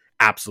 He's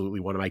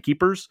absolutely one of my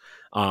keepers.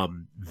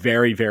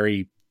 Very,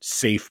 very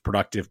safe,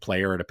 productive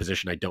player at a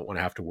position I don't want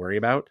to have to worry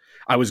about.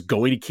 I was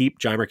going to keep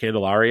Jeimer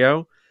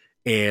Candelario,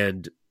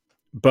 and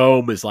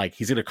Boehm is like,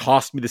 he's going to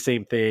cost me the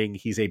same thing.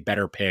 He's a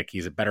better pick.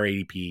 He's a better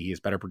ADP. He has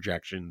better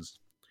projections.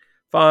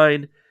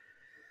 Fine.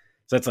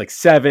 So that's like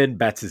 7.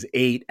 Betts is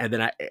 8. And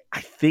then I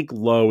think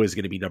Lowe is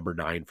going to be number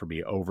 9 for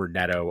me over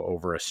Neto,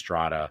 over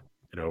Estrada,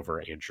 and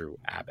over Andrew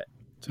Abbott.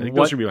 So I think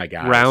those are going to be my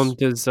guys.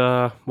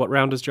 What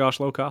round does Josh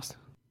Lowe cost?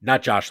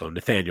 Not Josh Lowe,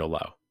 Nathaniel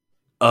Lowe.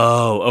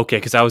 Oh, okay.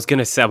 Because I was going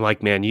to say, I'm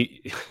like, man, you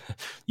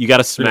got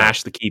to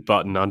smash the keep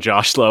button on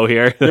Josh Lowe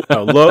here.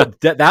 No, Lowe,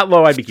 that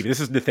Lowe I'd be keeping. This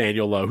is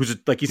Nathaniel Lowe, who's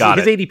like, his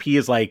ADP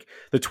is like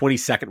the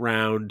 22nd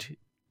round.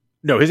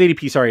 No, his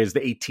ADP, sorry, is the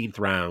 18th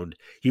round.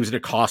 He was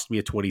going to cost me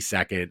a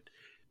 22nd.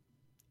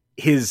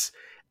 His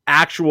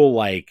actual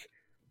like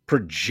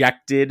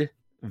projected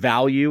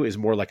value is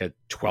more like a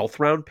 12th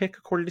round pick,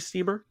 according to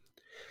Steamer.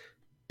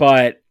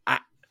 But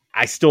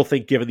I still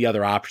think, given the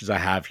other options I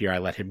have here, I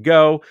let him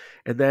go.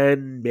 And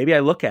then maybe I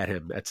look at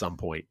him at some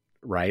point,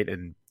 right?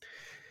 And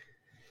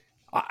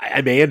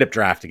I may end up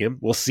drafting him.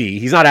 We'll see.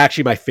 He's not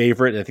actually my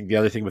favorite. And I think the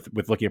other thing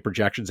with looking at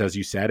projections, as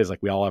you said, is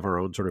like we all have our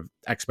own sort of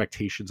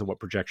expectations of what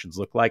projections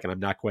look like. And I'm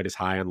not quite as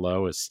high on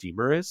Lowe as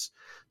Steamer is.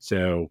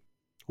 So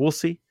we'll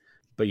see.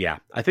 But yeah,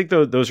 I think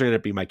those are going to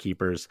be my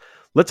keepers.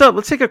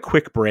 Let's take a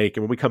quick break.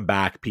 And when we come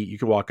back, Pete, you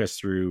can walk us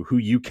through who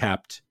you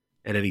kept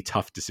and any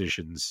tough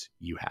decisions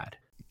you had.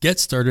 Get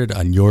started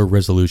on your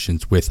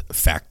resolutions with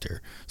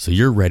Factor, so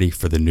you're ready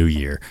for the new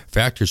year.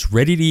 Factor's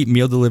ready-to-eat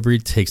meal delivery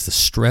takes the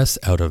stress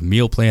out of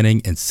meal planning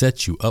and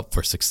sets you up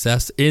for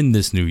success in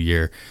this new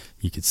year.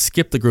 You can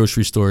skip the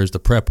grocery stores, the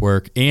prep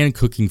work, and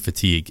cooking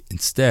fatigue.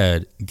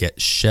 Instead,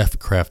 get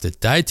chef-crafted,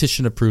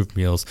 dietitian-approved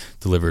meals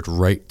delivered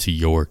right to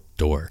your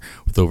door.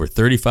 With over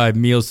 35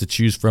 meals to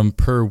choose from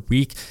per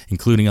week,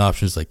 including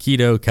options like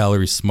keto,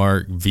 calorie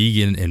smart,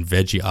 vegan, and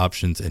veggie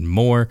options, and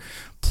more,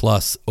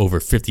 plus over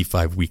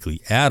 55 weekly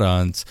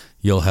add-ons,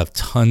 you'll have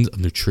tons of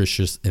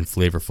nutritious and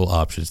flavorful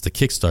options to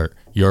kickstart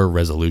your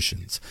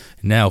resolutions.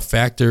 Now,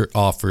 Factor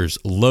offers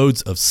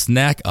loads of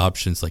snack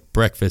options like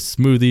breakfast,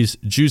 smoothies,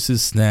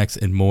 juices, snacks,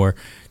 and more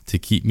to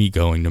keep me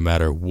going no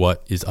matter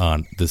what is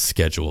on the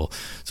schedule.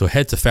 So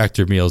head to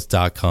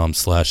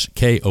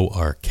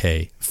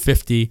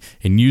factormeals.com/KORK50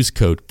 and use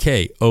code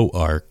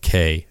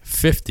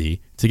KORK50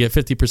 to get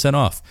 50%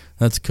 off.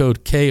 That's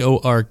code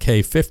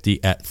KORK50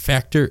 at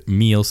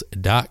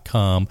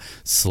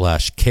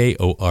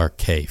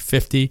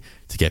factormeals.com/KORK50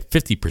 to get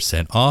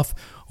 50% off,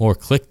 or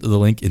click the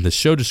link in the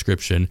show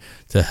description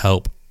to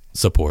help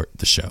support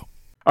the show.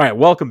 All right,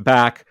 welcome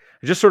back.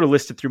 I just sort of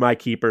listed through my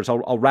keepers.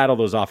 I'll rattle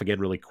those off again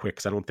really quick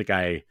because I don't think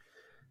I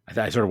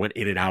sort of went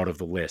in and out of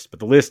the list. But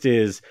the list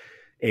is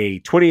a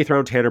 28th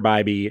round Tanner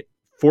Bybee,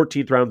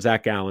 14th round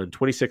Zach Allen,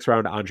 26th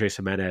round Andres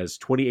Jimenez,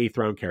 28th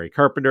round Kerry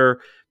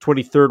Carpenter,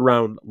 23rd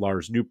round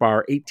Lars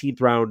Nootbaar,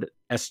 18th round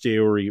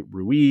Esteury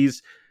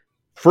Ruiz,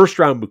 first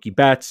round Mookie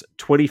Betts,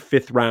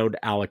 25th round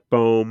Alec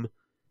Boehm.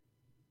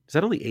 Is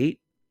that only 8?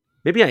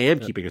 Maybe I am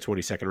keeping a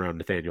 22nd round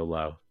Nathaniel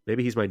Lowe.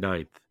 Maybe he's my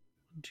 9th.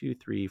 1, 2,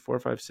 3, 4,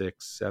 5,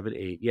 6, 7,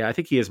 8. Yeah, I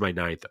think he is my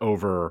 9th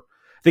over.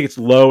 I think it's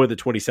Lowe in the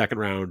 22nd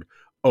round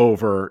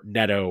over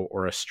Neto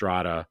or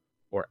Estrada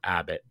or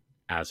Abbott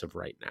as of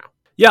right now.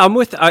 Yeah, I'm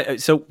with.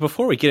 So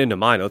before we get into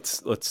mine,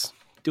 let's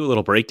do a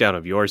little breakdown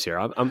of yours here.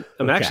 I'm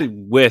Okay. actually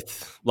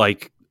with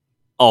like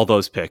all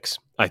those picks,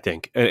 I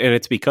think, and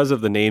it's because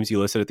of the names you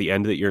listed at the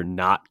end that you're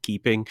not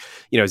keeping.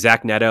 You know,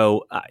 Zach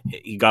Neto,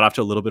 he got off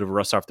to a little bit of a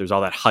rust off. There's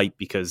all that hype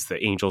because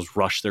the Angels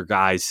rushed their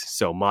guys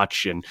so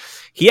much, and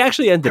he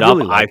actually ended up.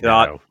 I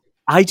thought. Neto.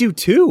 I do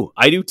too,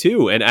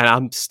 and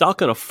I'm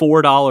stuck on a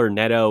 $4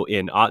 Neto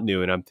in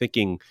Otnu, and I'm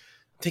thinking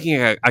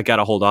I got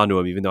to hold on to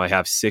him, even though I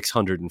have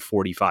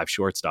 645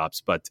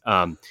 shortstops. But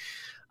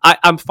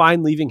I'm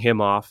fine leaving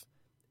him off,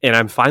 and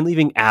I'm fine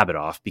leaving Abbott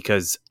off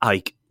because,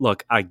 like,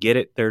 look, I get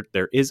it.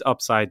 There is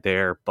upside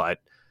there, but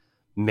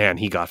man,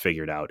 he got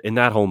figured out, and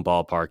that home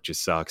ballpark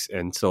just sucks.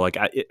 And so, like,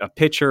 a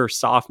pitcher,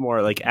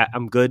 sophomore, like,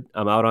 I'm good.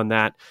 I'm out on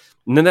that.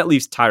 And then that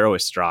leaves Thairo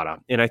Estrada,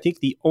 and I think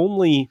the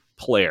only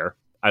player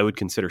I would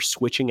consider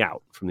switching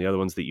out from the other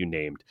ones that you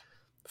named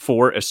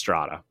for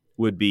Estrada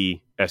would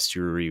be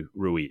Esteury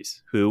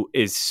Ruiz, who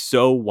is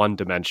so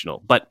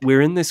one-dimensional. But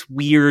we're in this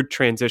weird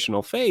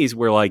transitional phase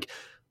where like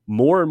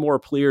more and more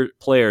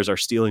players are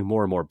stealing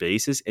more and more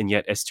bases, and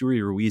yet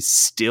Esteury Ruiz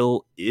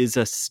still is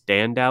a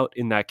standout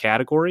in that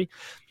category.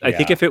 Yeah. I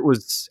think if it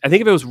was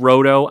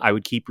Roto, I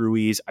would keep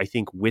Ruiz. I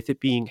think with it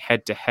being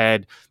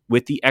head-to-head,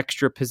 with the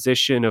extra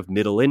position of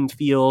middle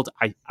infield,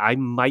 I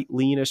might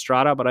lean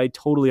Estrada, but I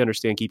totally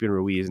understand keeping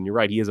Ruiz. And you're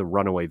right, he is a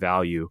runaway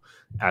value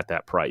at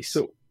that price.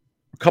 So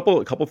a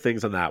couple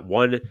things on that.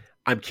 One,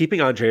 I'm keeping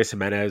Andres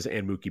Jimenez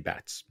and Mookie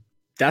Betts.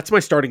 That's my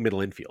starting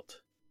middle infield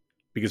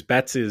because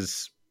Betts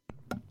is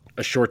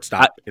a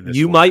shortstop in this.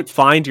 You might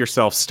find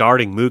yourself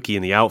starting Mookie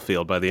in the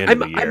outfield by the end of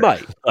the year. I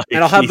might,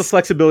 and I'll have the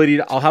flexibility.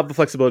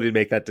 To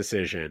make that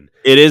decision.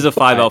 It is a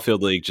 5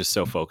 outfield league, just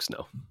so folks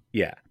know.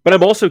 Yeah, but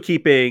I'm also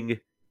keeping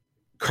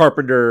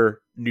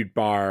Carpenter,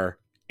 Nootbaar,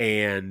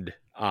 and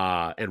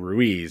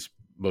Ruiz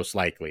most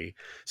likely.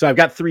 So I've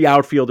got 3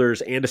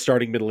 outfielders and a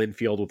starting middle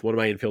infield with one of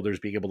my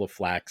infielders being able to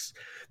flex.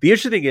 The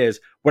interesting thing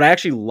is what I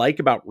actually like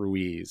about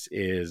Ruiz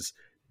is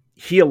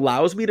he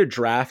allows me to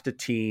draft a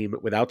team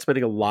without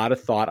spending a lot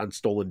of thought on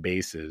stolen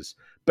bases,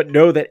 but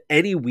know that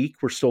any week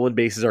where stolen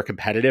bases are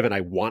competitive and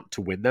I want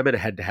to win them in a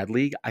head-to-head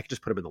league, I can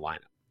just put him in the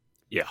lineup.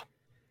 Yeah.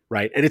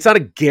 Right. And it's not a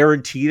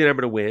guarantee that I'm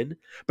going to win,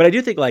 but I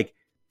do think like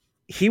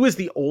he was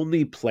the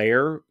only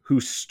player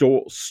who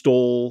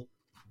stole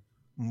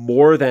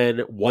more than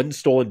one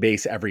stolen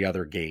base every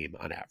other game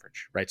on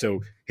average. Right.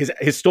 So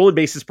his stolen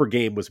bases per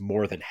game was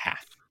more than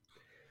half.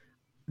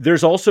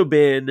 There's also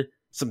been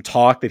some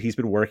talk that he's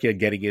been working on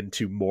getting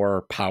into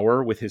more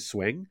power with his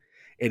swing.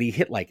 And he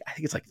hit I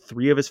think it's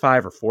 3 of his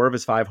 5 or 4 of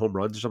his 5 home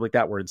runs or something like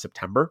that were in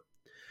September.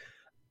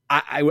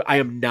 I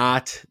am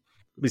not,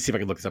 let me see if I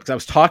can look this up. Because I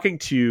was talking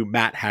to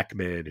Matt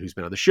Heckman, who's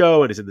been on the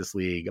show and is in this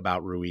league,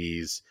 about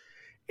Ruiz.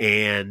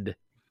 And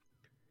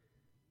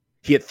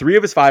he hit 3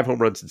 of his 5 home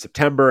runs in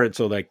September. And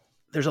so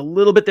there's a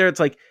little bit there.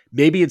 It's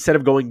maybe instead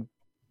of going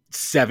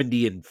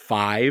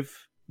 70-5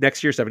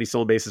 next year, 70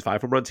 stolen bases,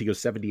 5 home runs, he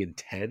goes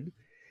 70-10.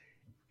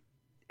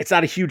 It's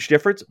not a huge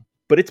difference,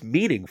 but it's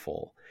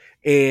meaningful.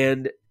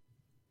 And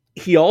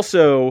he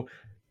also,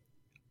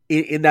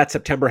 in that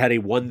September, had a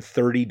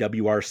 130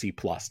 WRC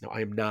plus. Now,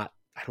 I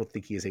don't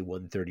think he is a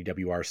 130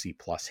 WRC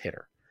plus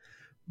hitter,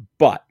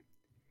 but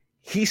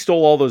he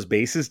stole all those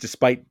bases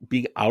despite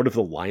being out of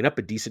the lineup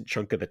a decent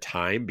chunk of the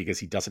time because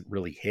he doesn't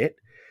really hit,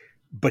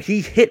 but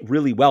he hit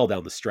really well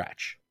down the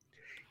stretch.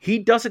 He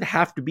doesn't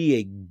have to be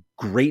a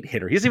great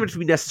hitter. He doesn't even have to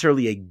be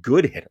necessarily a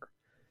good hitter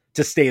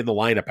to stay in the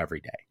lineup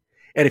every day.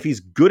 And if he's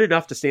good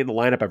enough to stay in the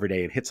lineup every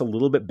day and hits a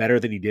little bit better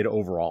than he did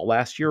overall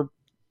last year, a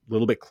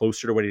little bit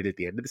closer to what he did at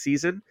the end of the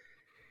season,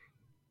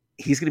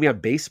 he's going to be on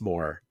base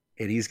more,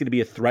 and he's going to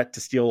be a threat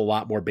to steal a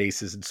lot more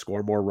bases and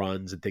score more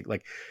runs and things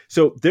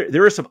so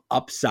there is some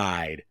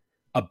upside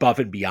above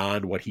and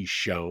beyond what he's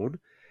shown.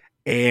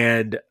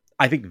 And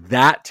I think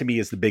that to me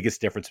is the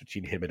biggest difference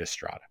between him and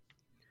Estrada.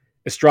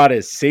 Estrada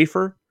is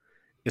safer.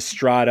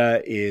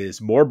 Estrada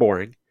is more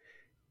boring.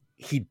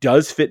 He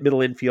does fit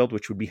middle infield,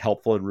 which would be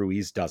helpful, and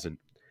Ruiz doesn't.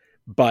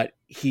 But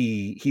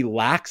he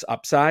lacks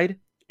upside,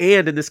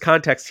 and in this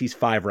context, he's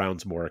 5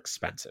 rounds more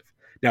expensive.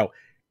 Now,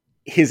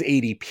 his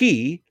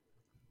ADP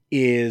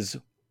is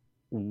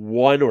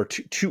 1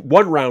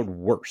 round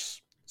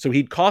worse. So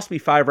he'd cost me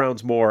 5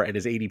 rounds more, and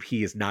his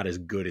ADP is not as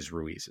good as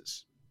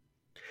Ruiz's.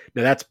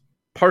 Now, that's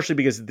partially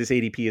because this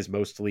ADP is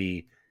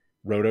mostly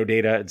roto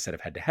data instead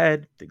of head to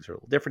head. Things are a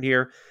little different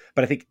here.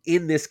 But I think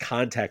in this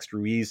context,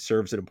 Ruiz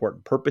serves an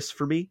important purpose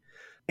for me.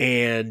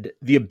 And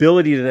the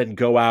ability to then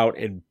go out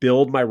and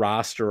build my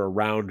roster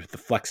around the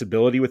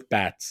flexibility with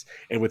bets,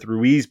 and with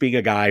Ruiz being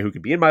a guy who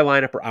can be in my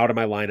lineup or out of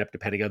my lineup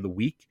depending on the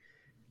week,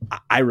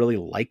 I really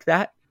like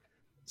that.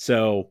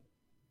 So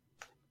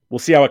we'll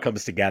see how it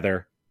comes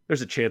together.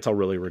 There's a chance I'll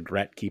really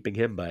regret keeping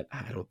him, but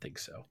I don't think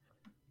so.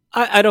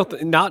 I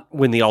don't, not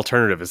when the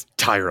alternative is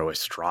Tyro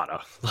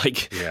Estrada.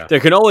 Like, there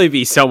can only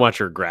be so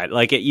much regret.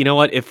 Like, you know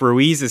what? If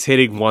Ruiz is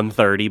hitting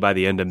 130 by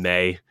the end of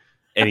May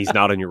and he's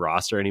not on your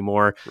roster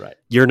anymore, right,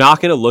 you're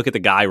not going to look at the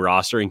guy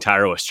rostering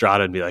Tyro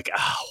Estrada and be like,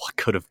 oh, what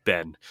could have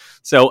been?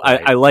 So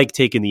right. I like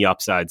taking the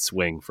upside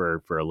swing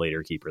for a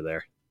later keeper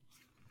there.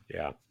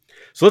 Yeah.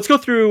 So let's go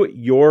through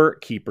your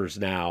keepers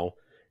now.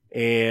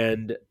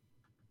 And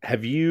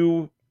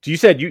you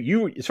said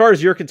you as far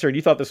as you're concerned,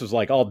 you thought this was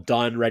like all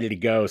done, ready to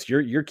go. So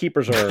your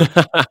keepers are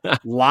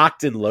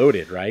locked and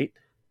loaded, right?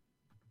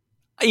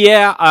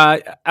 Yeah.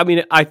 I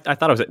mean, I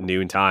thought I was at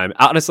noontime.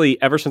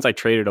 Honestly, ever since I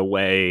traded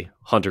away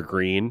Hunter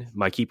Green,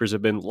 my keepers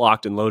have been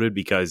locked and loaded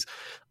because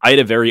I had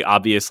a very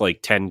obvious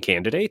 10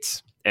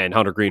 candidates, and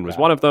Hunter Green was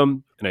one of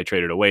them. And I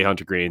traded away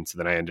Hunter Green. So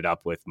then I ended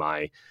up with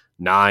my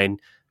 9.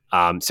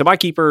 So my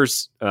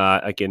keepers,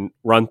 I can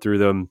run through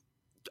them.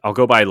 I'll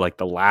go by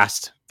the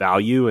last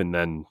value and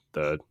then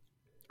the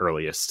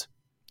earliest.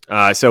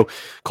 So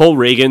Cole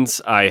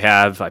Reagans,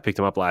 I picked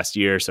him up last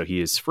year, so he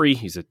is free.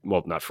 He's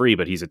not free,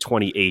 but he's a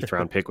 28th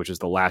round pick, which is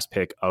the last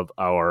pick of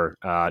our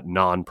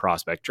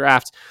non-prospect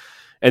draft.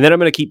 And then I'm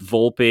going to keep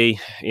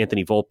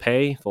Anthony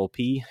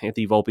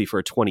Volpe for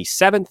a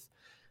 27th.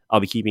 I'll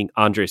be keeping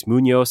Andres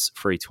Munoz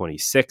for a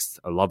 26th.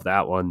 I love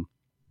that one.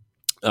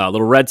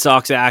 Little Red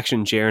Sox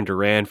action, Jarren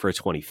Duran for a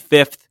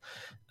 25th.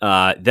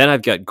 Then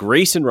I've got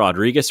Grayson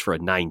Rodriguez for a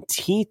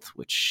 19th,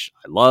 which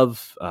I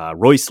love.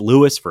 Royce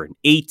Lewis for an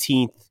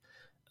 18th.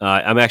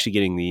 I'm actually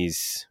getting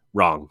these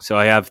wrong. So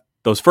I have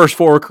those first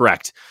 4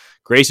 correct.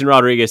 Grayson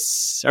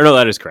Rodriguez,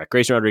 that is correct.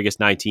 Grayson Rodriguez,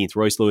 19th.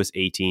 Royce Lewis,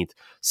 18th.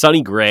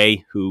 Sonny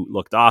Gray, who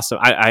looked awesome.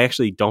 I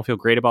actually don't feel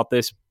great about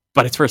this,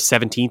 but it's for a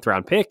 17th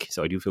round pick,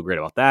 so I do feel great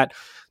about that.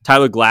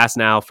 Tyler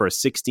Glasnow for a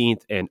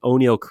 16th, and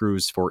O'Neal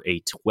Cruz for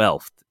a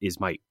 12th is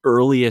my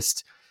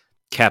earliest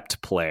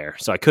kept player.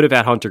 So I could have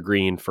had Hunter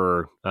Green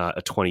for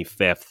a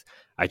 25th.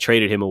 I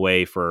traded him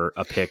away for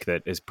a pick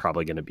that is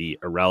probably going to be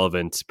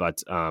irrelevant,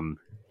 but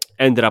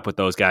ended up with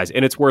those guys.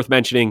 And it's worth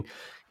mentioning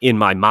in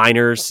my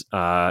minors,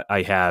 I'm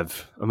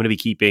going to be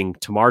keeping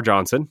Tamar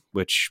Johnson,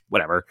 which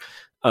whatever.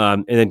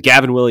 And then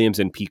Gavin Williams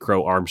and P.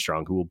 Crow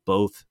Armstrong, who will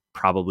both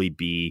probably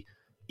be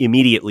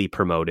immediately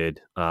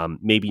promoted.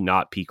 Maybe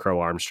not P.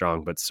 Crow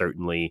Armstrong, but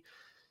certainly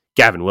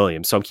Gavin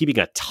Williams. So I'm keeping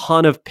a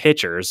ton of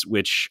pitchers,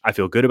 which I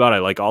feel good about. I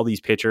like all these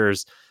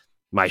pitchers.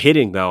 My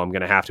hitting, though, I'm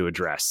going to have to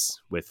address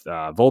with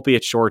Volpe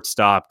at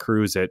shortstop,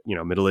 Cruz at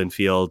middle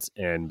infield,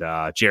 and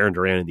Jarren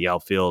Duran in the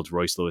outfield,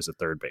 Royce Lewis at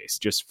third base.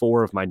 Just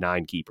 4 of my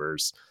 9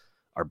 keepers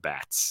are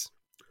bats.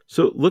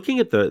 So looking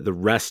at the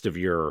rest of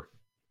your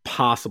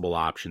possible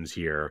options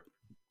here,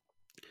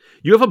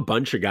 you have a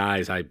bunch of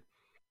guys I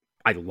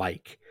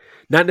like.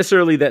 Not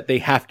necessarily that they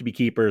have to be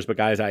keepers, but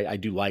guys I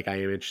do like, I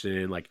am interested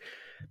in. Like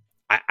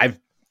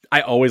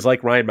I always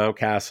like Ryan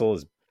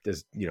Mountcastle,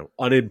 as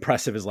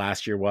unimpressive as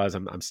last year was.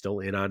 I'm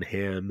still in on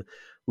him.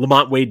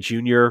 Lamont Wade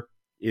Jr.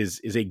 is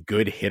a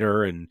good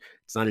hitter, and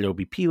it's not an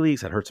OBP league,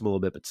 so that hurts him a little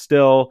bit, but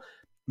still.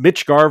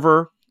 Mitch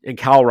Garver and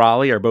Cal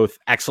Raleigh are both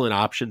excellent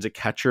options at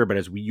catcher, but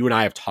as you and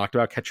I have talked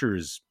about, catcher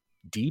is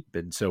deep,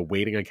 and so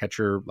waiting on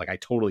catcher, I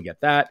totally get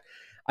that.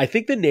 I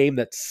think the name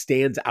that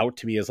stands out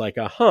to me is I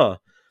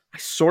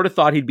sort of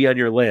thought he'd be on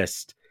your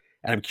list,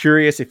 and I'm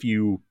curious if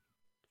you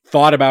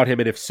thought about him,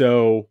 and if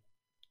so,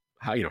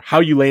 how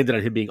you landed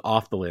on him being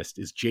off the list,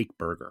 is Jake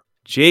Burger.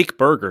 Jake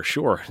Burger,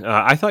 sure.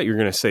 I thought you were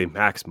going to say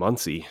Max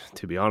Muncy,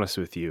 to be honest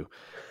with you.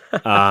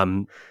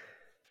 Yeah,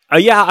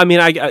 I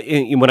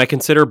mean, when I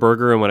consider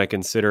Burger and when I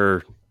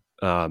consider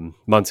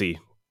Muncy,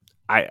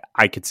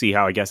 I could see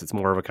how I guess it's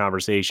more of a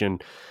conversation.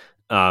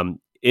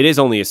 It is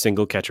only a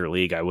single catcher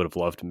league. I would have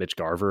loved Mitch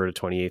Garver at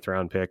a 28th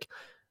round pick.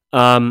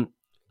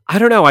 I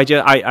don't know.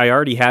 I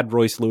already had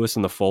Royce Lewis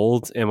in the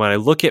fold, and when I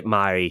look at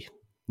my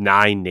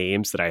 9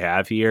 names that I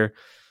have here,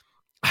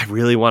 I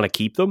really want to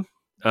keep them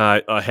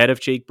ahead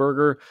of Jake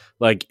Burger.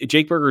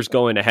 Jake Burger's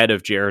going ahead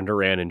of Jarren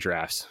Duran in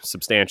drafts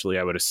substantially,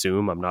 I would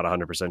assume. I'm not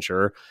 100%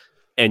 sure.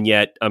 And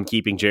yet I'm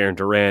keeping Jarren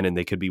Duran, and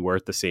they could be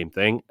worth the same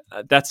thing.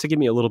 That's to give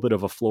me a little bit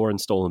of a floor in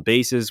stolen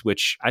bases,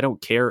 which I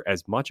don't care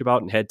as much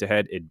about in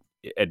head-to-head,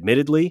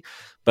 admittedly,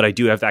 but I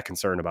do have that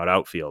concern about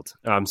outfield.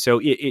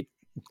 So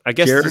I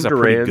guess Jarren this is a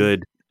Duran pretty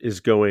good... is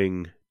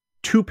going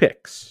 2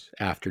 picks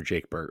after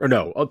Jake Burger. Or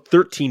no,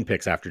 13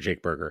 picks after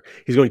Jake Burger.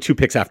 He's going 2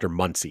 picks after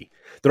Muncy.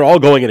 They're all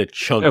going in a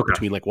chunk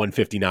between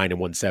 159 and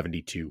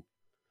 172.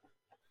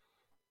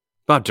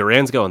 Wow,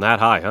 Duran's going that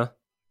high, huh?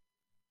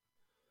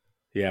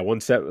 Yeah,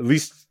 at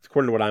least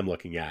according to what I'm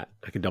looking at.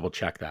 I can double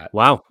check that.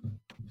 Wow.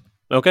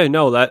 Okay,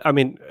 no,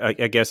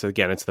 I guess,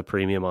 again, it's the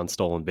premium on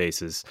stolen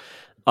bases.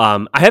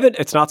 I haven't.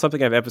 It's not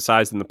something I've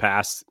emphasized in the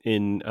past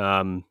in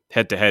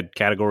head-to-head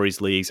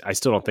categories leagues. I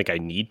still don't think I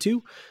need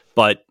to,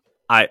 but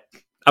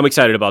I'm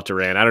excited about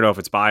Durant. I don't know if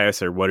it's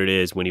bias or what it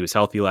is. When he was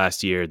healthy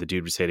last year, the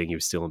dude was hitting. He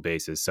was stealing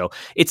bases. So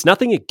it's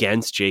nothing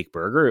against Jake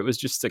Berger. It was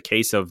just a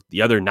case of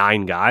the other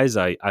 9 guys.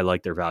 I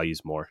like their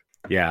values more.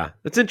 Yeah,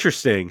 that's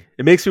interesting.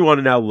 It makes me want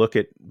to now look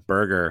at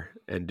Berger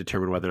and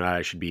determine whether or not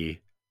I should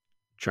be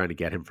trying to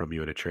get him from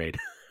you in a trade.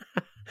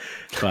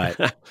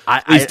 But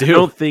I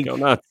don't think. Go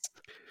nuts.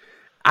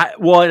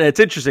 Well, and it's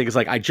interesting because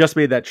like I just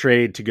made that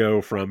trade to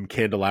go from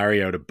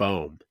Candelario to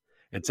Bohm,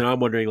 and so now I'm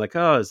wondering like,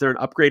 oh, is there an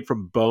upgrade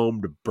from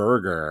Bohm to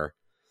Berger?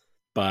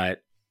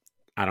 But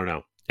I don't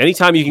know.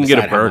 Anytime you can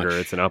get a burger,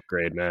 it's an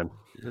upgrade, man.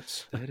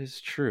 That is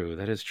true.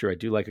 That is true. I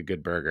do like a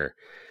good burger,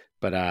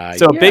 but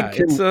so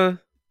it's a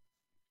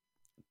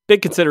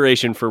big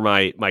consideration for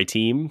my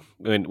team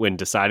when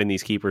deciding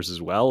these keepers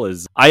as well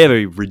is I have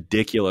a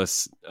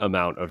ridiculous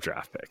amount of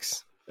draft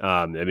picks.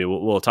 I mean,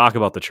 we'll talk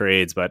about the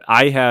trades, but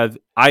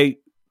I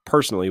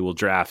personally will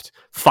draft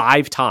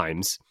 5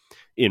 times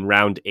in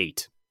round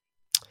 8.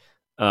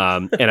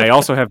 And I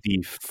also have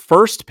the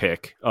first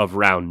pick of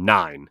round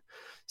 9.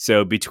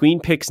 So between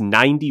picks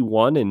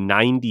 91 and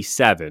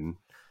 97,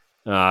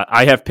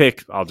 I have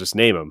picked, I'll just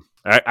name them.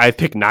 I've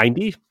picked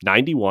 90,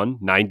 91,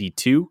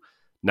 92,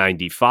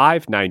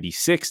 95,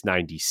 96,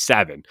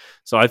 97.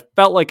 So I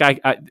felt like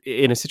I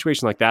in a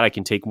situation like that, I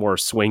can take more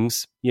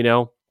swings,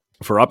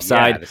 for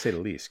upside. Yeah, to say the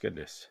least.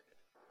 Goodness.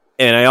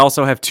 And I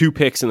also have 2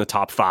 picks in the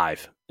top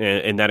 5.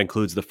 And that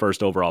includes the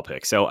first overall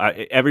pick. So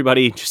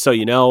everybody, just so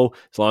you know,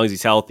 as long as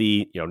he's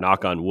healthy,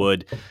 knock on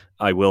wood,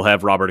 I will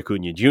have Robert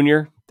Acuna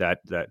Jr.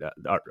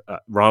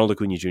 Ronald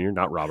Acuna Jr.,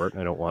 not Robert.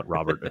 I don't want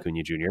Robert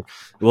Acuna Jr.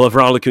 We'll have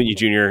Ronald Acuna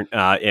Jr.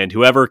 And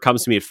whoever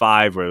comes to me at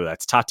 5, whether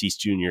that's Tatis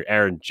Jr.,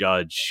 Aaron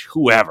Judge,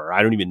 whoever.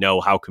 I don't even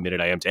know how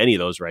committed I am to any of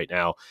those right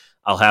now.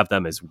 I'll have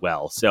them as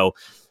well. So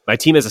my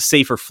team has a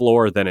safer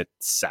floor than it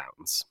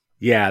sounds.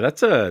 Yeah,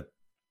 that's a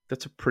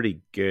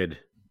pretty good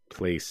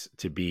place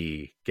to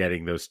be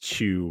getting those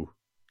 2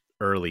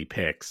 early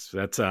picks.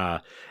 That's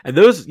and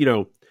those,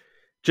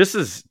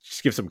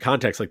 just give some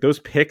context, like those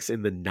picks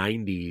in the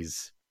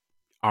 90s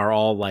are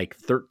all like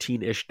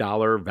 $13-ish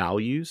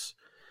values.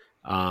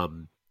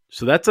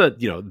 So that's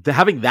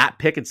having that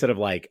pick instead of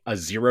like a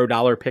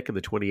 $0 pick in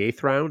the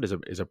 28th round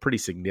is a pretty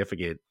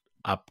significant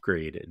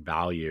upgrade in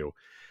value,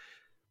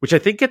 which I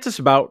think gets us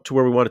about to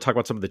where we want to talk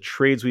about some of the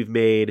trades we've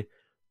made.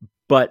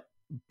 But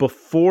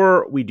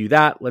before we do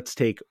that, let's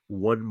take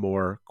one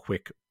more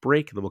quick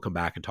break, and then we'll come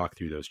back and talk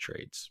through those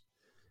trades.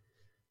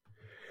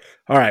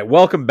 All right,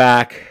 welcome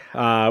back.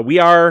 We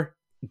are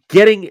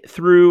getting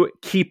through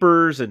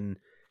keepers, and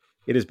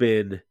it has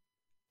been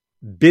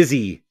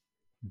busy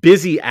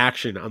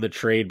action on the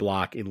trade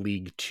block in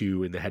League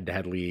 2 in the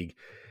head-to-head league.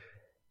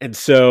 And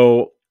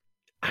so,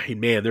 I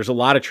mean, man, there's a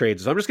lot of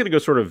trades. So I'm just going to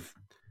go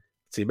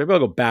maybe I'll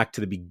go back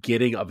to the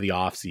beginning of the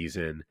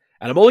offseason.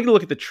 And I'm only going to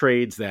look at the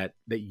trades that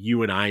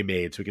you and I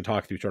made so we can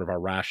talk through sort of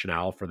our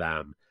rationale for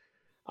them.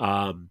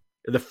 And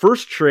the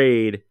first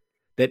trade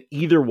that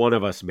either one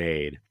of us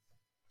made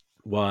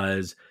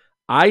was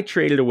I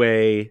traded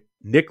away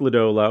Nick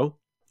Lodolo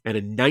and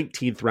a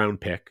 19th round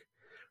pick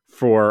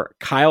for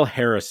Kyle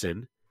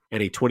Harrison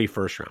and a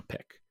 21st round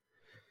pick.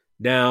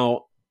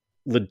 Now,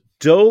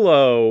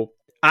 Lodolo,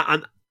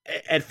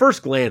 at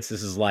first glance,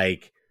 this is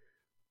like,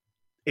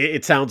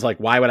 it sounds like,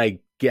 why would I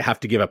have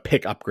to give a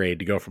pick upgrade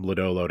to go from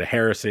Lodolo to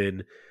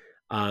Harrison?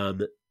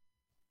 The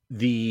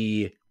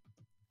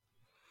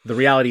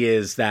reality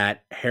is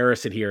that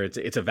Harrison here,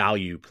 it's a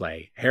value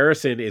play.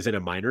 Harrison is in a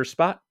minor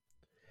spot,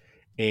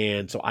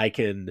 and so I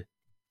can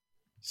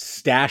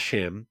stash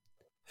him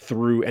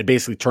through and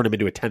basically turn him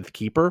into a 10th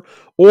keeper,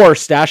 or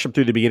stash him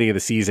through the beginning of the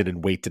season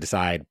and wait to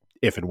decide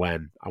if and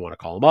when I want to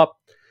call him up.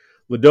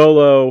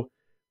 Lodolo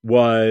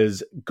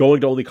was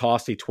going to only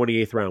cost a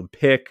 28th round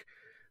pick,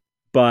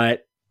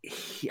 but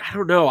I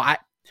don't know.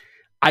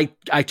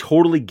 I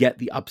totally get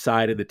the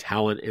upside and the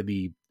talent and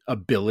the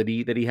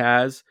ability that he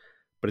has,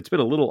 but it's been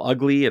a little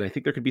ugly, and I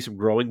think there could be some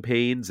growing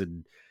pains.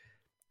 And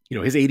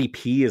his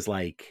ADP is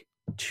like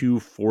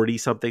 240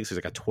 something, so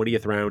he's like a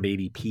 20th round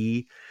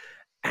ADP,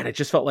 and it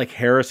just felt like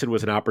Harrison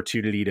was an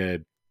opportunity to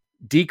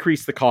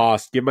decrease the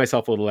cost, give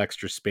myself a little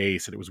extra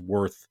space, and it was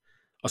worth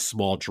a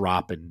small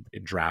drop in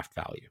draft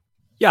value.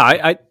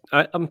 Yeah,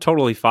 I'm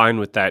totally fine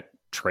with that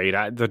trade.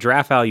 The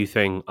draft value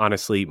thing,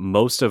 honestly,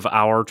 most of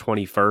our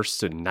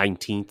 21st and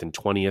 19th and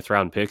 20th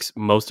round picks,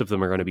 most of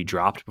them are going to be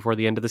dropped before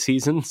the end of the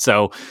season.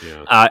 So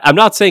yeah. I'm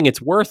not saying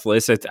it's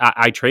worthless.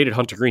 I traded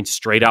Hunter Green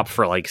straight up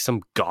for like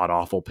some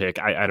god-awful pick.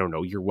 I don't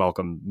know. You're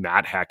welcome,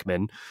 Matt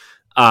Heckman.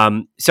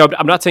 So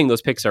I'm not saying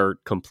those picks are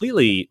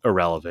completely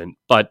irrelevant,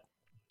 but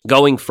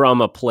going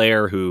from a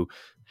player who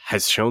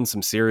has shown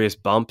some serious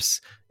bumps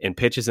and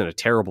pitches in a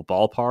terrible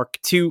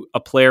ballpark to a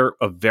player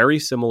of very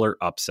similar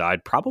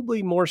upside,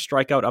 probably more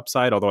strikeout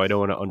upside, although I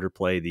don't want to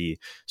underplay the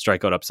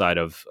strikeout upside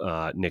of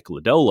Nick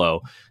Lodolo,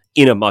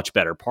 in a much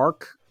better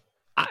park.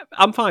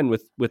 I'm fine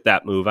with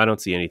that move. I don't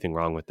see anything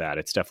wrong with that.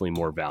 It's definitely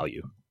more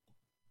value.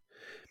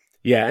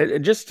 Yeah,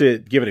 and just to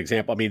give an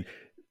example, I mean,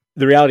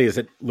 the reality is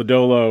that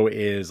Lodolo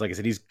is, like I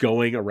said, he's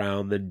going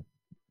around the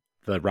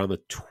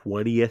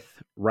 20th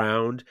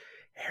round.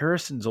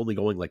 Harrison's only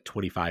going like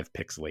 25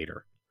 picks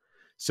later.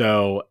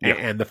 So, Yeah.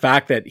 and the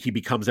fact that he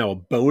becomes now a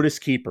bonus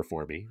keeper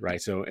for me,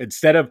 right? So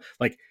instead of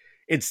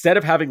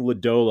having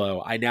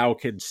Lodolo, I now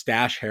can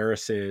stash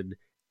Harrison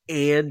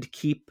and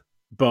keep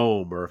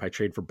Bohm, or if I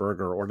trade for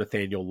Berger or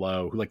Nathaniel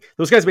Lowe, who, like,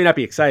 those guys may not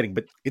be exciting,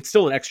 but it's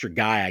still an extra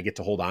guy I get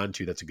to hold on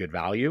to that's a good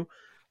value.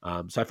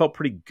 So I felt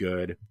pretty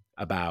good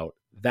about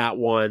that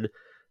one.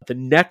 The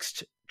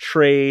next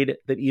trade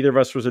that either of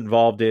us was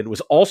involved in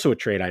was also a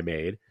trade I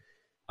made.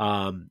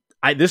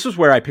 This was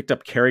where I picked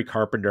up Kerry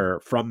Carpenter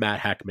from Matt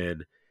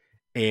Heckman,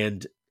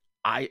 and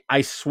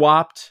I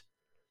swapped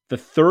the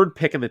third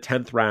pick in the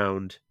 10th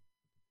round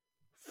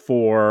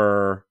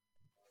for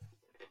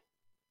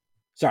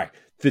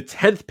the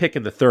 10th pick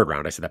in the third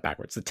round. I said that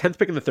backwards. The 10th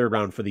pick in the third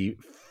round for the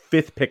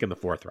 5th pick in the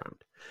 4th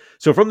round.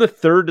 So from the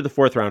 3rd to the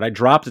 4th round, I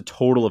dropped a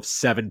total of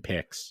 7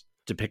 picks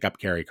to pick up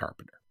Kerry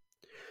Carpenter.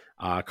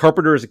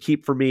 Carpenter is a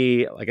keep for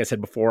me. Like I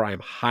said before, I'm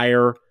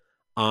higher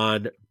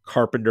on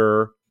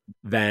Carpenter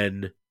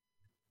than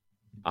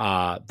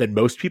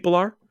most people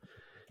are.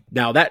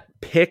 Now, that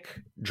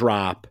pick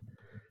drop,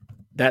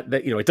 that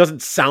it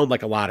doesn't sound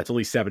like a lot. It's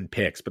only 7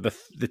 picks, but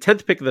the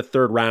 10th pick of the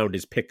 3rd round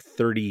is pick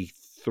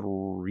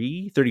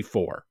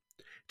 34.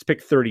 It's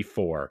pick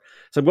 34.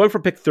 So I'm going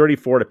from pick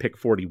 34 to pick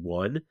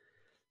 41.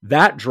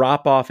 That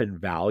drop off in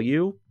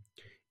value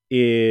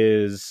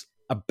is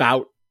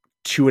about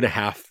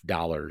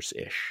 $2.50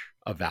 ish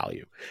of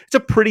value. It's a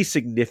pretty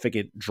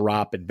significant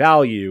drop in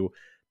value.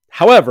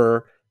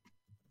 However,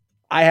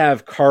 I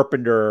have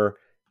Carpenter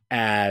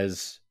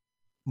as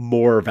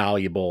more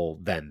valuable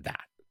than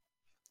that,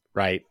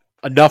 right?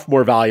 Enough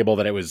more valuable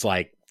that it was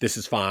like, this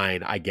is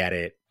fine. I get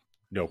it.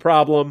 No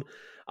problem.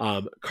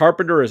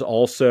 Carpenter is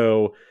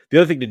also, the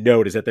other thing to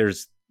note is that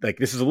there's, like,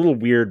 this is a little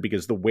weird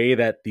because the way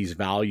that these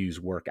values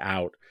work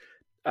out,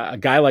 a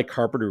guy like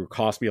Carpenter who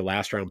cost me a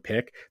last round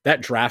pick,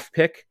 that draft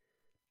pick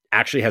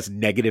actually has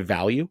negative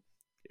value.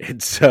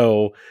 And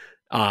so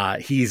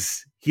he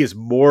is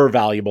more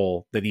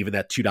valuable than even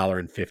that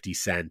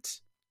 $2.50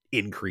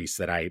 increase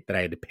that I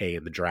had to pay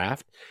in the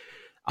draft.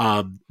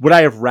 Would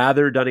I have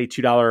rather done a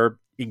 $2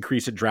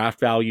 increase in draft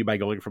value by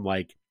going from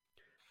like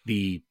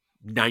the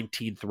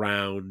 19th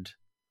round,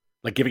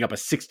 like giving up a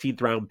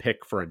 16th round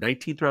pick for a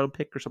 19th round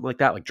pick or something like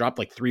that, like dropped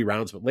like 3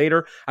 rounds but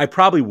later? I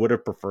probably would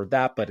have preferred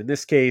that, but in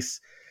this case,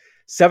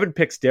 7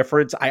 picks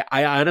difference.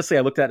 I honestly,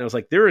 I looked at it and I was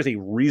like, there is a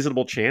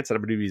reasonable chance that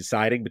I'm going to be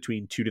deciding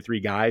between 2 to 3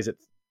 guys at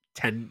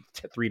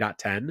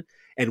 3.10,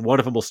 and one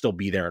of them will still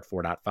be there at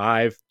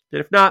 4.5.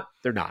 And if not,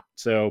 they're not.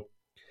 So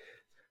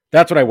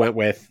that's what I went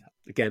with.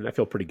 Again, I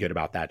feel pretty good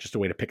about that. Just a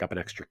way to pick up an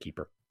extra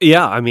keeper.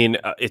 Yeah, I mean,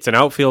 it's an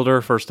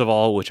outfielder, first of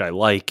all, which I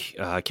like.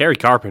 Kerry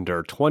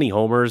Carpenter, 20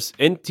 homers,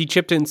 and he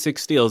chipped in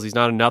 6 steals. He's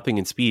not a nothing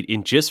in speed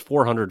in just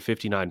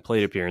 459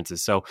 plate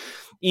appearances. So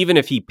even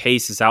if he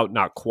paces out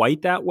not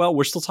quite that well,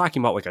 we're still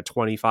talking about like a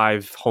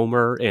 25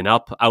 homer and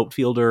up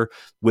outfielder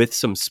with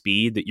some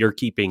speed that you're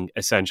keeping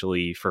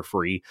essentially for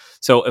free.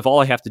 So if all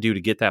I have to do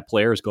to get that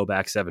player is go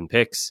back 7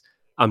 picks,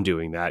 I'm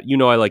doing that. You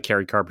know, I like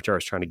Kerry Carpenter. I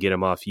was trying to get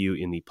him off you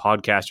in the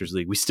Podcasters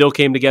League. We still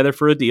came together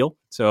for a deal.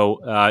 So,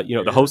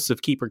 the hosts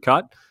of Keeper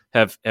Cut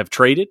have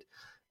traded,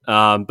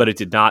 but it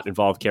did not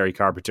involve Kerry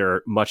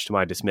Carpenter, much to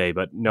my dismay.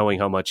 But knowing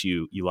how much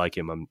you like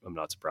him, I'm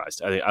not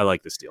surprised. I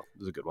like this deal. It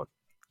was a good one.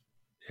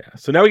 Yeah.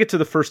 So now we get to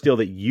the first deal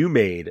that you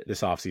made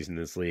this offseason in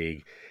this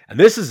league. And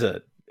this is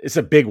it's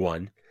a big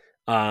one.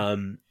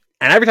 And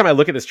every time I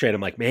look at this trade,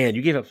 I'm like, man,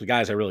 you gave up some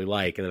guys I really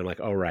like. And then I'm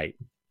like, oh, right.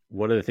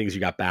 One of the things you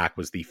got back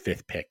was the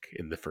 5th pick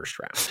in the first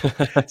round.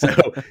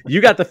 So you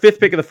got the 5th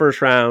pick of the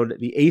first round,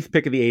 the 8th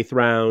pick of the 8th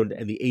round,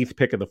 and the 8th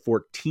pick of the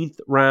 14th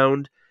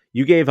round.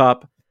 You gave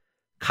up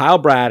Kyle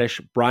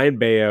Bradish, Brian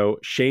Bayo,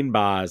 Shane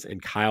Baz,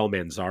 and Kyle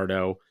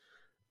Manzardo.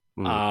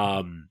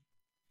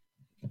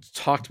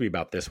 Talk to me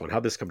about this one.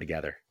 How'd this come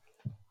together?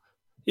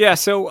 Yeah,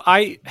 so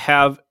I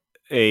have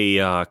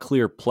a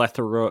clear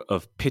plethora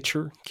of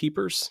pitcher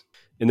keepers.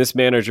 And this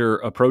manager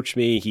approached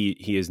me.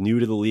 He is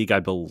new to the league, I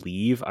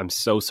believe. I'm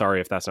so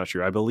sorry if that's not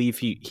true. I believe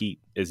he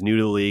is new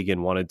to the league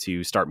and wanted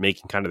to start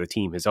making kind of the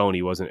team his own.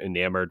 He wasn't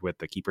enamored with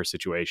the keeper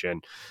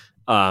situation.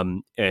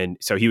 And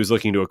so he was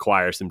looking to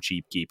acquire some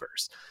cheap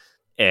keepers.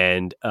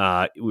 And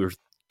we were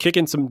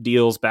kicking some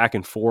deals back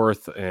and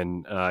forth.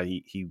 And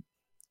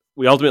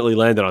we ultimately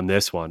landed on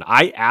this one.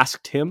 I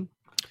asked him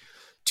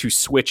to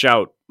switch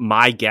out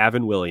my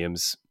Gavin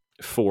Williams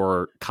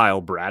for Kyle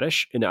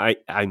Bradish. And I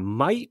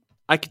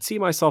could see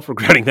myself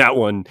regretting that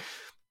one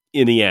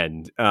in the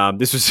end.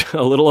 This was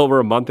a little over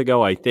a month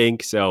ago, I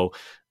think. So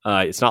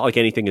it's not like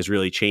anything has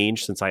really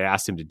changed since I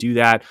asked him to do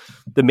that.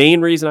 The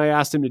main reason I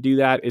asked him to do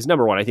that is,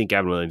 number one, I think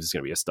Gavin Williams is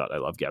going to be a stud. I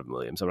love Gavin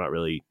Williams. I'm not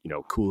really,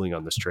 cooling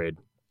on this trade.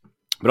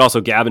 But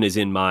also Gavin is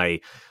in my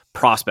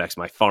prospects,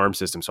 my farm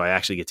system. So I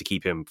actually get to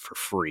keep him for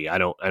free. I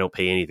don't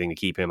pay anything to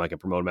keep him. I can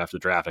promote him after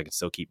the draft. I can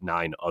still keep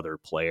 9 other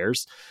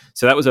players.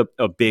 So that was a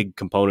big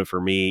component for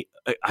me.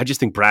 I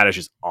just think Bradish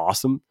is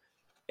awesome.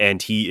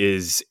 and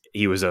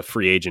he was a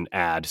free agent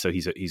ad, so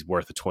he's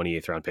worth a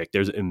 28th round pick.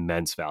 There's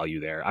immense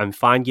value there. I'm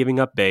fine giving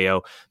up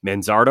Bayo.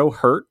 Manzardo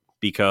hurt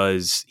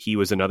because he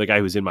was another guy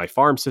who's in my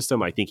farm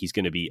system. I think he's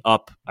going to be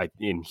up,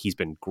 and he's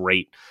been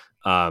great.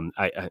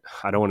 I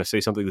don't want to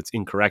say something that's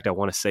incorrect. I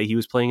want to say he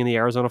was playing in the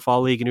Arizona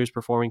Fall League and he was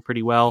performing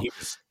pretty well. He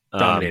was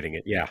dominating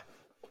it, yeah.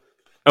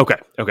 Okay.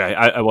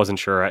 I wasn't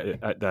sure.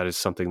 That is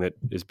something that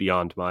is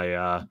beyond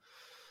my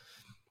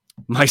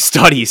my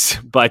studies.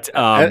 But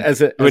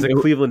as a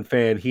Cleveland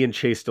fan, he and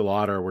Chase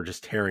DeLauder were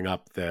just tearing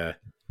up the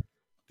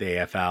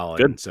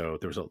AFL, and so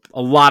there was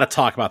a lot of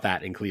talk about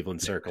that in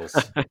Cleveland circles.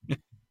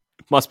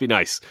 Must be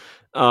nice.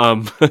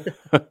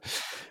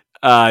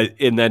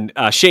 And then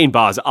Shane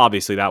Boz,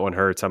 obviously that one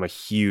hurts. I'm a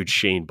huge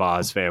Shane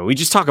Boz fan. We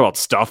just talk about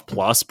stuff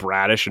plus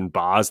Bradish and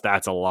Boz.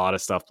 That's a lot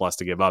of stuff plus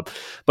to give up.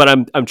 But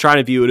I'm trying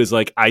to view it as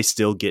like I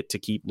still get to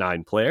keep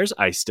 9 players.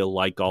 I still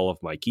like all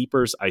of my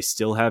keepers. I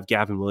still have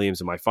Gavin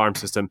Williams in my farm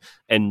system.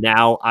 And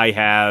now I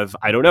have,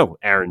 I don't know,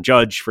 Aaron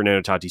Judge,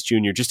 Fernando Tatis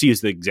Jr., just to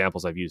use the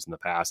examples I've used in the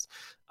past,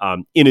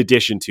 in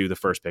addition to the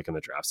first pick in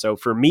the draft. So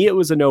for me, it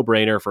was a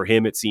no-brainer. For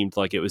him, it seemed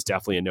like it was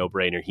definitely a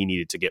no-brainer. He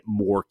needed to get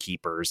more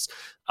keepers.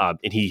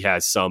 And he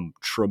has some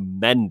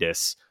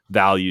tremendous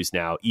values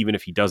now, even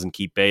if he doesn't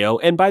keep Bayo.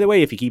 And by the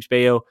way, if he keeps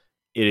Bayo,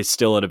 it is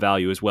still at a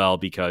value as well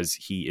because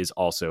he is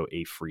also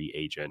a free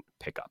agent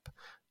pickup.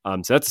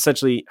 So that's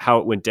essentially how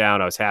it went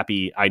down. I was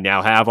happy. I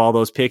now have all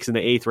those picks in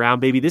the 8th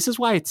round, baby. This is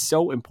why it's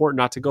so important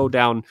not to go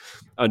down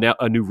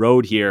a new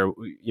road here.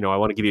 You know, I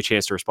want to give you a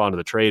chance to respond to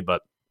the trade,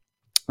 but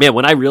man,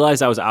 when I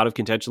realized I was out of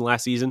contention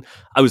last season,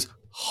 I was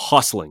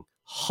hustling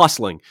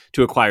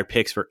to acquire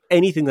picks for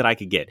anything that I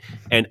could get.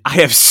 And I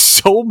have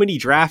so many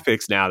draft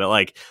picks now that,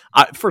 like,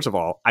 first of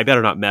all, I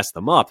better not mess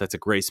them up. That's a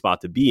great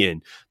spot to be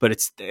in, but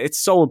it's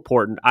so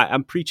important.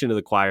 I'm preaching to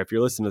the choir. If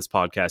you're listening to this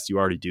podcast, you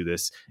already do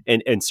this.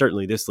 And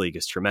certainly this league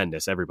is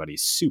tremendous.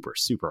 Everybody's super,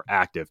 super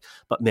active.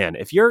 But man,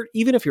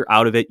 even if you're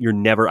out of it, you're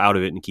never out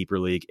of it in Keeper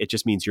League. It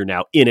just means you're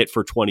now in it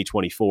for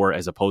 2024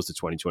 as opposed to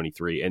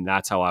 2023. And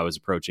that's how I was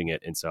approaching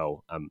it. And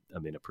so I'm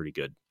in a pretty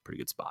good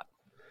spot.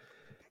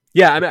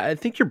 Yeah, I mean, I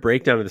think your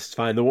breakdown of this is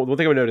fine. The one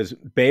thing I would note is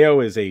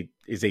Bayo is a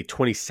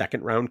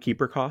 22nd round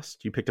keeper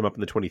cost. You picked him up in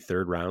the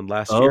 23rd round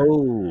last year.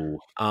 Oh,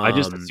 I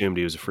just assumed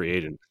he was a free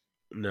agent.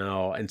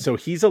 No, and so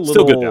he's a little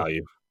still good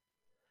value.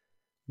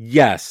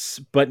 Yes,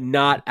 but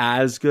not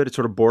as good. It's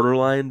sort of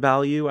borderline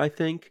value, I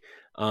think.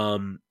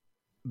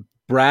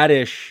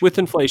 Bradish with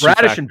inflation,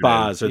 Bradish and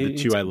Boz are the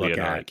two I look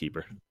at.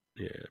 Keeper.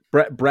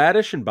 Yeah,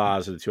 Bradish and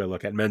Boz are the two I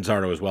look at.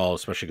 Manzardo as well,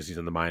 especially because he's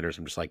in the minors.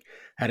 I'm just like,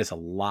 that is a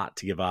lot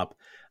to give up.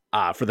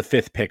 For the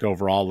 5th pick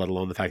overall, let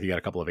alone the fact that you got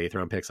a couple of 8th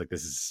round picks. Like,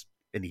 this is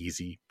an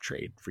easy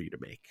trade for you to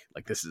make.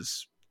 Like, this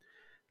is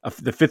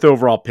the 5th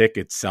overall pick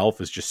itself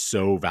is just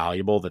so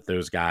valuable that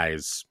those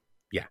guys,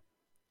 yeah,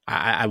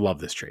 I love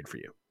this trade for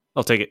you.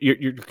 I'll take it.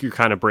 You're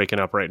kind of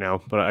breaking up right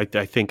now, but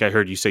I think I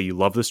heard you say you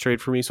love this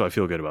trade for me, so I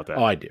feel good about that.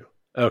 Oh, I do.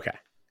 Okay,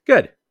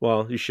 good.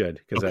 Well, you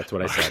should, because that's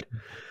what I said.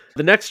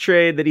 The next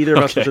trade that either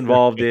of us was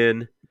involved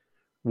in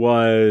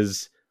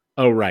was,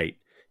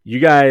 you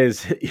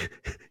guys,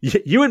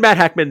 you and Matt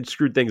Hackman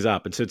screwed things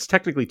up. And so it's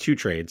technically 2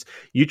 trades.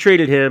 You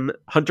traded him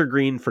Hunter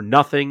Green for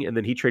nothing, and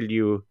then he traded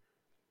you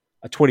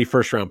a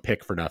 21st round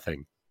pick for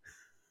nothing.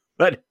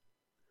 But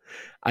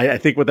I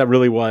think what that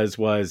really was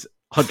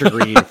Hunter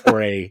Green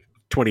for a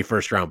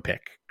 21st round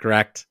pick,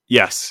 correct?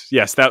 Yes.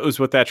 That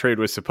was what that trade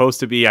was supposed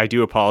to be. I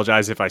do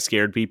apologize if I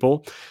scared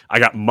people. I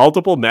got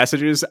multiple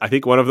messages. I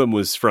think one of them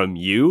was from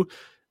you.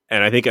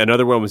 And I think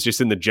another one was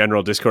just in the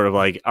general Discord of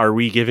like, are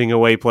we giving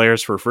away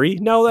players for free?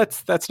 No,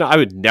 that's not. I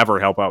would never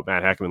help out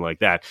Matt Hackman like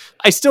that.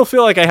 I still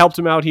feel like I helped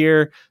him out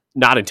here,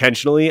 not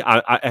intentionally.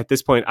 At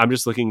this point, I'm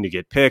just looking to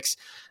get picks.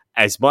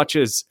 As much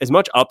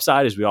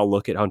upside as we all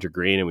look at Hunter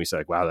Green and we say,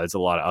 like, wow, that's a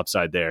lot of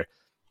upside there.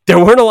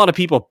 There weren't a lot of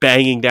people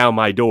banging down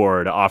my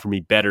door to offer me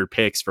better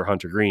picks for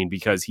Hunter Green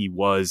because he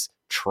was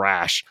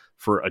trash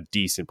for a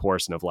decent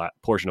portion of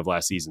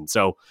last season.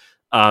 So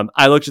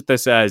I looked at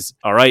this as,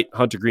 all right,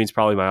 Hunter Green's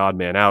probably my odd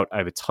man out. I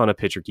have a ton of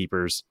pitcher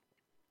keepers.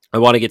 I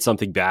want to get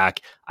something back.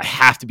 I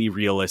have to be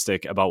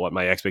realistic about what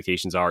my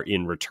expectations are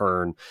in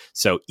return.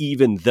 So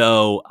even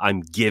though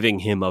I'm giving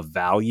him a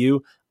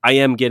value, I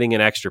am getting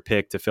an extra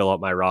pick to fill up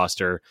my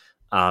roster.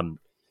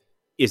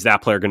 Is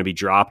that player going to be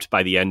dropped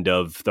by the end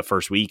of the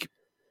first week?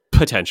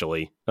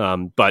 Potentially.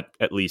 But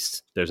at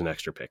least there's an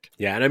extra pick.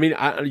 Yeah. And I mean,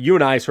 you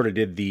and I sort of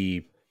did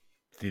the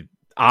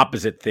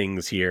opposite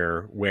things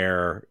here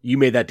where you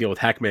made that deal with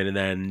Heckman, and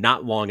then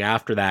not long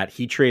after that,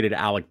 he traded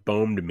Alec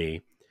Boehm to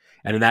me.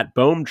 And in that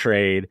Boehm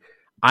trade,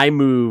 I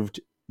moved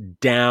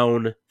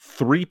down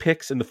 3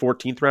 picks in the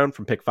 14th round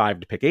from pick 5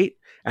 to pick 8.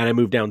 And I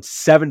moved down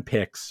 7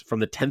 picks from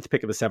the 10th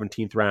pick of the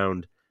 17th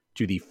round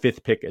to the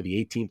 5th pick of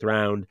the 18th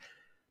round.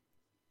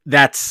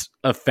 That's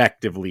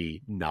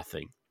effectively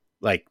nothing.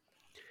 Like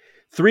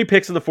 3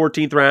 picks in the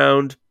 14th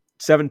round,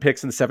 7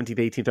 picks in the 17th,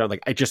 18th round.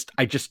 Like I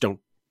just don't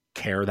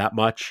care that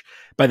much.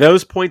 By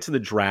those points in the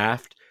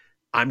draft,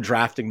 I'm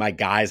drafting my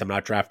guys. I'm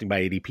not drafting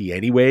by ADP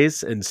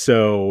anyways. And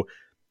so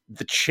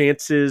the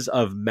chances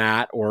of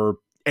Matt or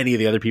any of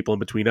the other people in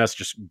between us,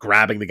 just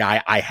grabbing the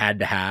guy I had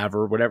to have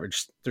or whatever.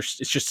 It's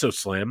just so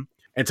slim.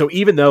 And so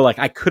even though like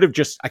I could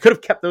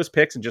have kept those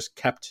picks and just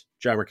kept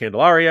Jeimer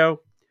Candelario,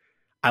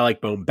 I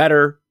like Bohm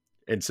better.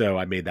 And so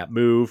I made that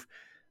move.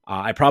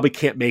 I probably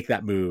can't make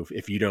that move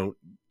if you don't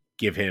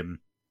give him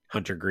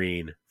Hunter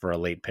Green for a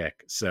late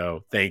pick.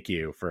 So thank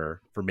you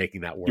for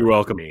making that work. You're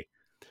welcome. For me.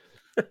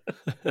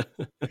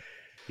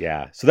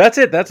 Yeah. So that's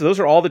it. Those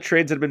are all the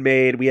trades that have been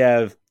made.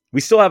 We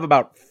still have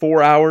about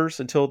 4 hours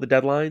until the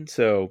deadline.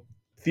 So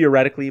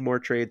theoretically more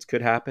trades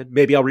could happen.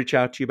 Maybe I'll reach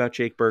out to you about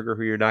Jake Berger,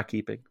 who you're not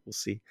keeping. We'll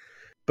see.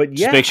 But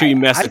just make sure you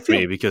message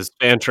me because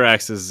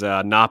Fantrax has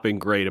not been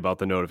great about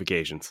the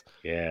notifications.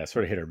 Yeah,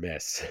 sort of hit or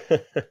miss.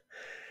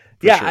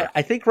 Yeah, sure.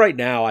 I think right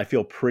now I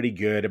feel pretty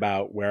good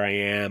about where I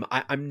am.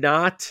 I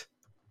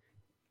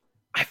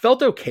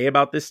felt okay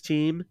about this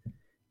team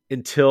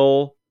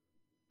until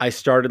I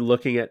started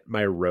looking at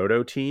my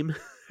Roto team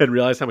and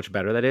realized how much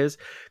better that is.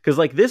 Because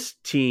like this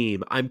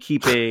team, I'm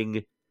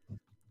keeping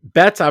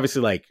Betts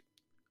obviously like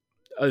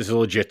is a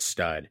legit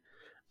stud.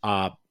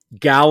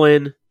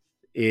 Gallen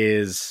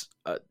is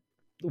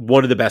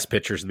one of the best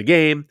pitchers in the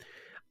game.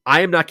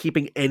 I am not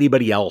keeping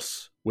anybody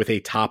else with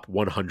a top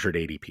 100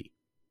 ADP.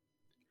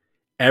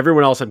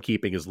 Everyone else I'm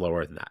keeping is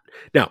lower than that.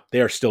 Now,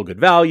 they are still good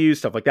values,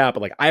 stuff like that,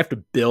 but like I have to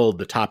build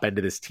the top end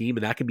of this team,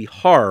 and that can be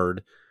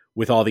hard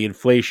with all the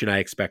inflation I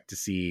expect to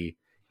see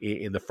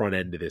in the front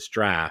end of this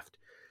draft.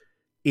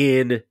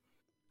 In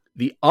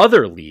the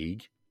other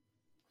league,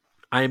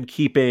 I am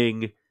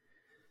keeping,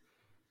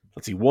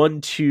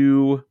 1,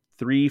 2,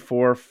 3,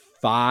 4,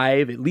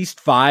 5, at least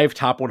 5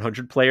 top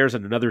 100 players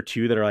and another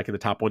 2 that are like in the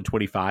top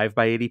 125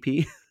 by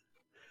ADP.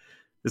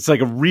 It's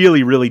like a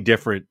really, really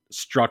different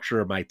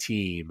structure of my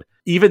team.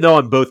 Even though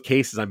in both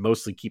cases, I'm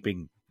mostly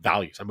keeping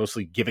values. I'm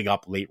mostly giving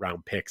up late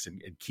round picks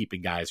and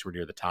keeping guys who are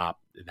near the top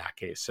in that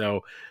case.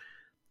 So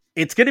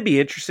it's going to be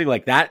interesting.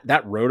 Like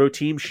that Roto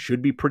team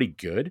should be pretty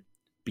good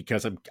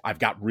because I've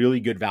got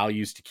really good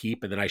values to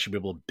keep, and then I should be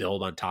able to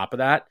build on top of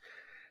that.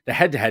 The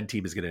head-to-head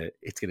team is going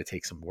to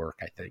take some work,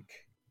 I think.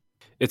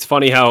 It's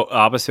funny how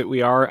opposite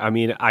we are. I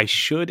mean, I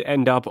should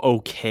end up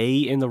okay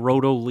in the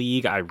Roto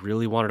League. I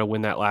really wanted to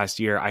win that last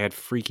year. I had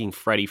freaking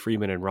Freddie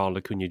Freeman and Ronald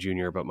Acuna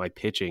Jr., but my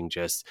pitching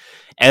just,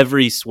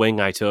 every swing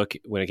I took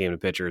when it came to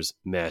pitchers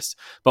missed.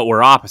 But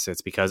we're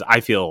opposites because I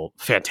feel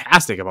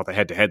fantastic about the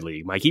head-to-head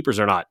league. My keepers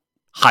are not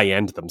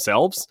high-end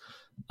themselves,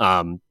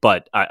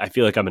 but I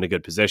feel like I'm in a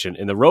good position.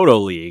 In the Roto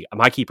League,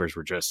 my keepers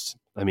were just,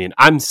 I mean,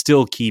 I'm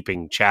still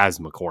keeping Chas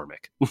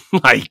McCormick.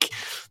 Like,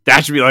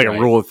 that should be like a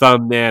rule of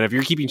thumb, man. If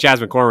you're keeping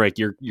Chas McCormick,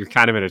 you're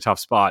kind of in a tough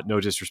spot.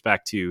 No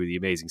disrespect to the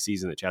amazing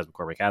season that Chas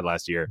McCormick had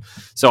last year.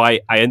 So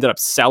I ended up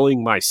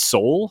selling my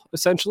soul,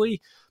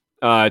 essentially,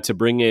 to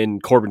bring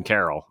in Corbin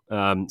Carroll.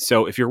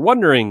 So if you're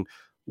wondering,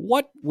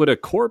 what would a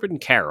Corbin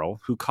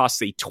Carroll, who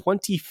costs a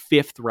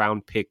 25th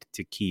round pick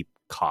to keep,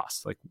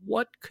 cost? Like,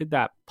 what could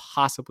that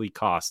possibly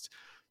cost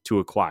to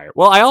acquire?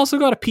 Well, I also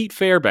got a Pete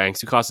Fairbanks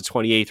who cost a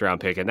 28th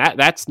round pick, and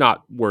that's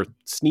not worth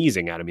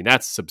sneezing at. I mean,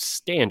 that's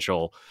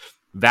substantial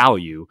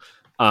value.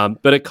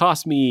 But it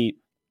cost me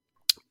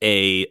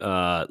a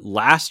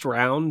last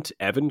round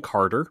Evan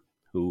Carter,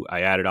 who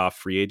I added off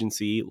free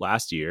agency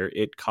last year.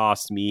 It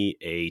cost me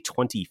a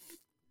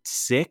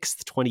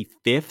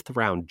 25th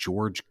round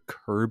George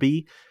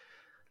Kirby.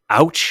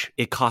 Ouch.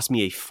 It cost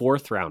me a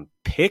 4th round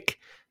pick.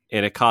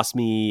 And it cost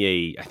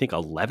me I think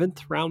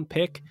 11th round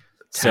pick.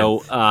 10th. So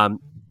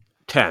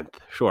 10th,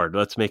 sure.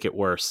 Let's make it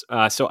worse.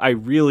 So I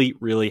really,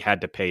 really had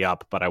to pay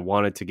up, but I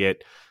wanted to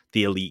get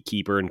the elite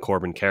keeper and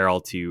Corbin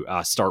Carroll to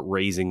start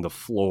raising the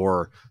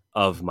floor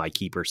of my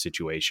keeper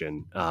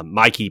situation.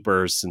 My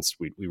keepers, since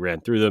we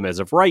ran through them as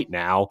of right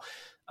now,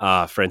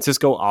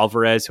 Francisco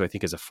Alvarez, who I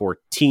think is a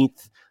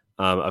 14th.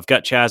 I've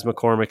got Chas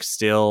McCormick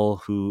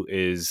still, who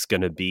is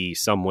going to be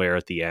somewhere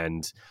at the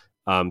end.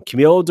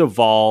 Camilo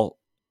Doval,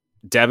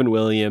 Devin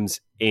Williams,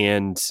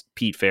 and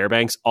Pete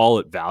Fairbanks, all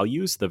at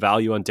values. The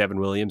value on Devin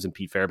Williams and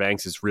Pete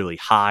Fairbanks is really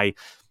high.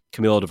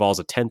 Camilo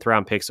Doval's a 10th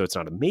round pick, so it's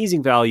not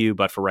amazing value,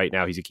 but for right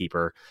now, he's a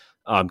keeper.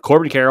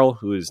 Corbin Carroll,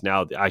 who is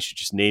now, I should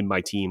just name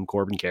my team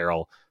Corbin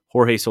Carroll.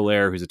 Jorge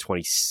Soler, who's a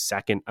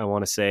 22nd, I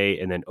want to say.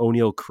 And then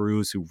O'Neal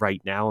Cruz, who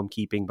right now I'm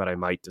keeping, but I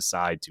might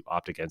decide to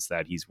opt against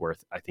that. He's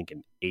worth, I think,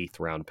 an 8th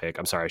round pick.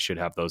 I'm sorry, I should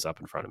have those up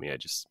in front of me. I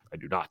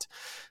do not.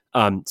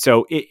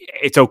 So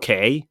it's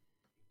okay.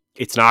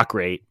 It's not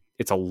great.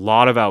 It's a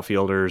lot of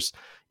outfielders.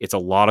 It's a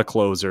lot of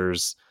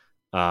closers.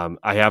 I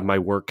have my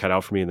work cut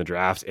out for me in the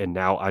draft, and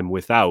now I'm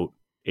without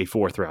a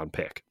 4th round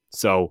pick.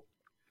 So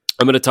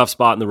I'm in a tough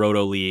spot in the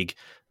Roto League,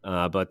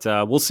 but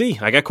we'll see.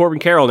 I got Corbin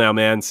Carroll now,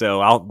 man,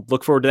 so I'll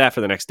look forward to that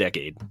for the next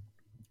decade.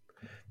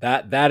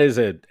 That is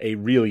a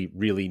really,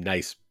 really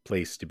nice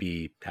place to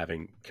be,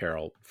 having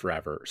Carroll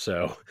forever.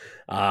 So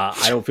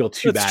I don't feel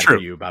too bad for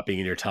you about being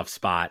in your tough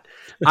spot.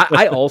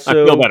 I also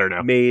I feel better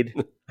now.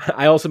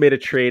 I also made a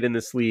trade in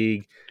this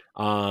league.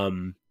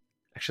 Actually,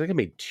 I think I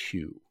made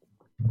 2.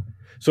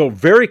 So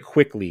very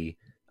quickly,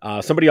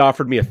 somebody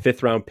offered me a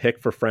 5th round pick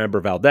for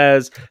Framber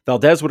Valdez.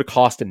 Valdez would have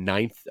cost a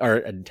 9th or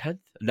a 10th,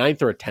 a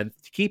 9th or a 10th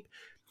to keep.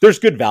 there's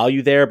good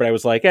value there, but I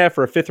was like,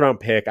 for a 5th round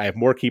pick, I have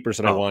more keepers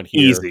than I want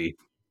here. Easy.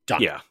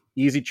 Done. Yeah.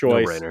 Easy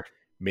choice. No-brainer.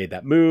 Made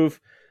that move.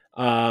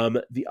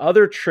 The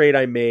other trade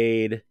I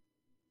made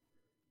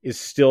is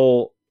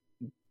still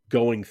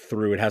going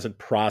through. It hasn't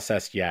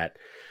processed yet.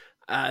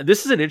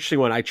 This is an interesting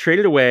one. I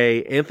traded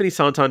away Anthony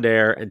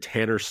Santander and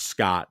Tanner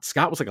Scott.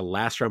 Scott was like a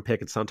last round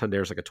pick and Santander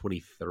was like a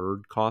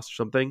 23rd cost or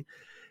something.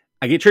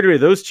 I get traded away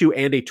those two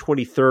and a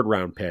 23rd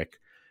round pick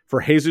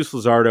for Jesus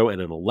Luzardo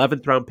and an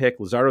 11th round pick.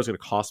 Luzardo is going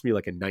to cost me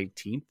like a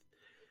 19th.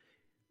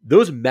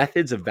 Those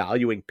methods of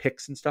valuing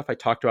picks and stuff I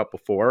talked about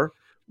before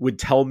would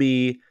tell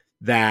me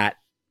that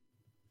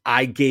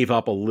I gave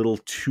up a little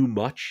too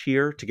much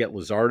here to get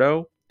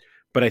Luzardo,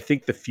 but I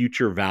think the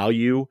future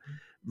value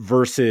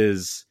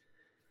versus,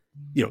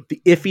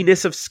 the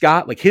iffiness of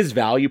Scott, like his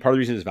value, part of the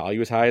reason his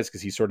value is high is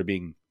because he's sort of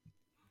being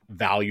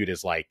valued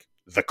as like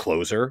the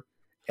closer.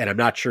 And I'm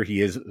not sure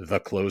he is the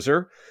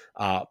closer.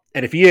 And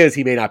if he is,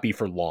 he may not be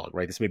for long,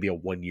 right? This may be a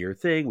 1-year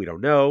thing. We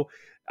don't know.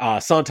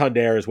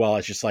 Santander as well.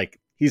 It's just like,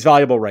 he's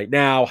valuable right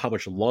now. How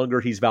much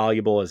longer he's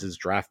valuable as his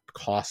draft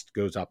cost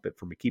goes up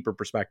from a keeper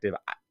perspective,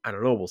 I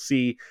don't know. We'll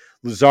see.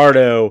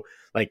 Luzardo,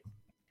 like,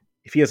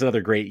 if he has another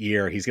great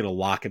year, he's going to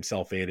lock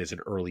himself in as an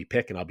early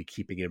pick, and I'll be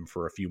keeping him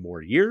for a few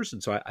more years.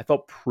 And so I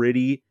felt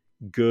pretty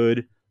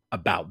good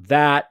about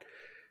that.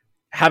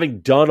 Having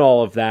done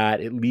all of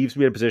that, it leaves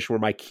me in a position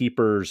where my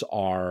keepers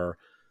are,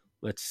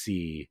 let's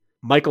see,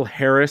 Michael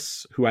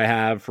Harris, who I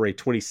have for a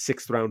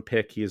 26th round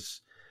pick.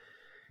 He's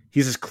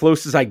as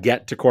close as I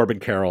get to Corbin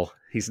Carroll.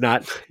 He's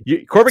not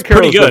Corbin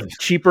Carroll is good,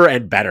 cheaper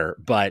and better,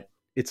 but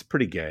it's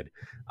pretty good.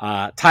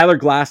 Tyler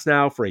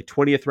Glasnow for a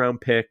 20th round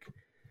pick.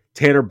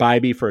 Tanner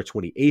Bybee for a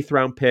 28th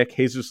round pick.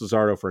 Jesus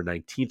Luzardo for a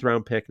 19th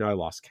round pick. Now I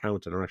lost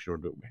count. I don't actually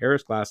know.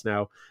 Harris,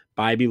 Glasnow,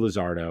 Bybee,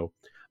 Luzardo.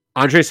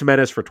 Andres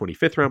Jimenez for a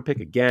 25th round pick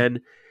again.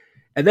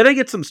 And then I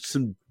get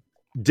some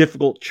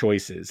difficult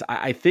choices.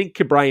 I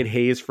think Brian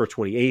Hayes for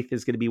 28th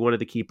is going to be one of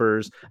the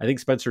keepers. I think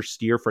Spencer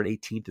Steer for an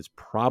 18th is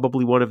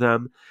probably one of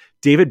them.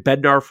 David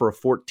Bednar for a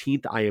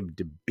 14th, I am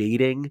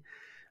debating.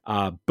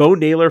 Bo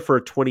Naylor for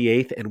a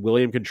 28th and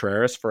William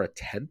Contreras for a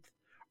 10th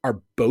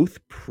are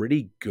both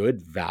pretty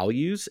good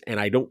values. And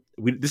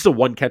this is a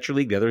 1-catcher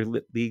league. The other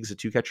league's a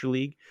 2-catcher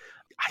league.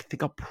 I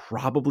think I'll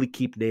probably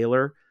keep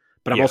Naylor,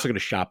 but I'm also going to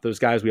shop those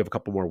guys. We have a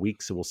couple more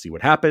weeks and we'll see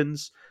what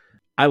happens.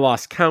 I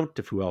lost count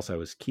of who else I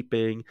was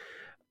keeping.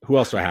 Who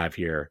else do I have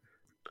here?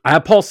 I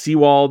have Paul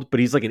Sewald, but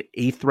he's like an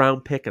 8th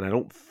round pick, and I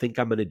don't think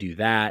I'm going to do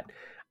that.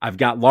 I've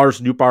got Lars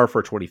Nootbaar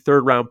for a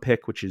 23rd round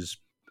pick, which is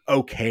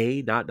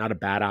okay, not a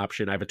bad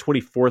option. I have a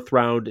 24th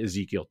round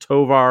Ezekiel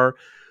Tovar,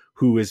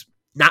 who is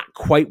not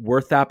quite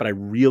worth that, but I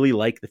really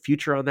like the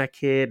future on that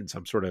kid. And so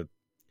I'm sort of,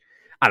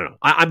 I don't know.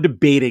 I'm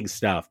debating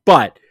stuff,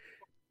 but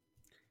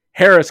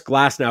Harris,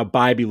 Glasnow,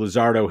 Bybee,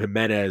 Luzardo,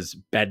 Jimenez,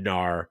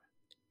 Bednar,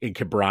 and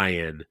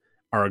Ke'Bryan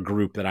are a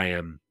group that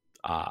I'm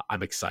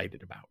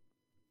excited about.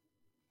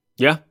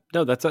 Yeah,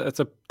 no, that's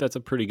a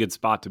pretty good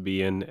spot to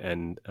be in.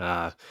 And,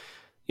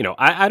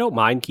 I don't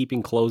mind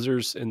keeping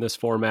closers in this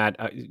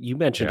format. You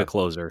mentioned a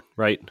closer,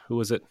 right? Who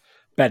was it?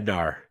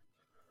 Bednar.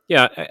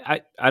 Yeah,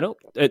 I don't.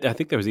 I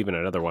think there was even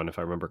another one if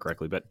I remember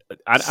correctly, but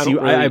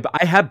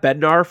I have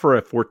Bednar for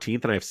a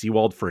 14th and I have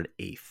Sewald for an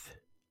 8th.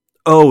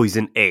 Oh, he's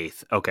an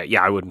 8th. Okay,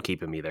 yeah, I wouldn't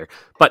keep him either.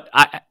 But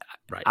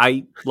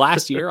I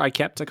last year I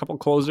kept a couple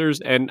closers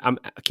and I'm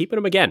keeping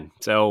them again.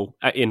 So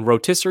in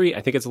rotisserie,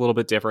 I think it's a little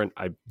bit different.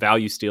 I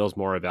value steals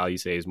more. I value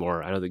saves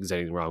more. I don't think there's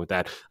anything wrong with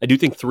that. I do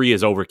think 3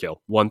 is overkill.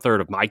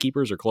 1/3 of my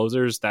keepers are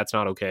closers. That's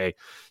not okay.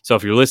 So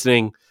if you're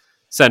listening,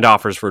 send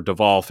offers for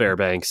Duvall,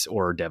 Fairbanks,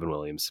 or Devin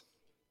Williams.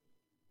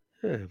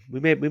 We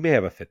may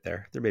have a fit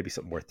there. There may be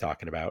something worth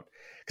talking about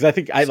because I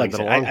think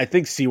I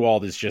think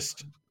Sewald is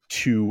just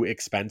too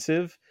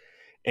expensive.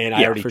 And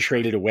I already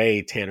traded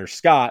away Tanner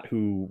Scott,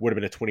 who would have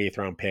been a 28th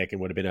round pick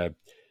and would have been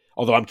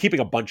although I'm keeping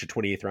a bunch of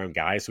 28th round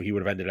guys. So he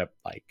would have ended up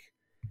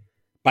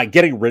by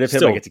getting rid of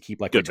him, I get to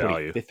keep like a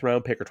 25th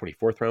round pick or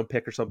 24th round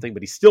pick or something,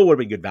 but he still would have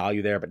been good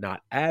value there, but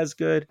not as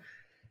good.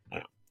 I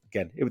don't know.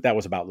 Again, that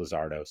was about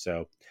Luzardo.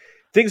 So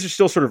things are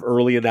still sort of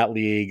early in that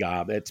league.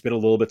 It's been a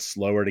little bit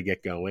slower to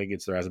get going.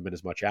 And so there hasn't been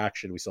as much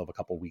action. We still have a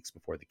couple weeks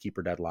before the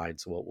keeper deadline.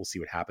 So we'll see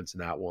what happens in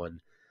that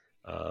one.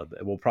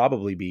 And we'll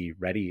probably be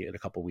ready in a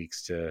couple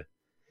weeks to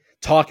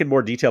talk in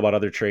more detail about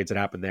other trades that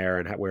happened there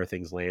and where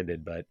things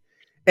landed. But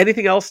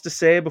anything else to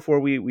say before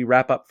we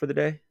wrap up for the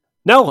day?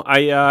 No,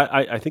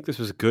 I think this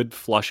was a good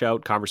flush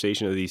out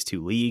conversation of these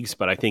two leagues,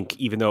 but I think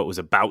even though it was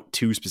about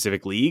two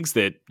specific leagues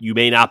that you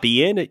may not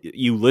be in,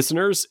 you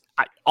listeners,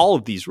 all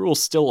of these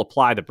rules still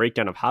apply. The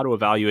breakdown of how to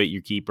evaluate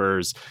your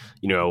keepers,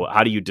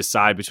 how do you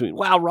decide between,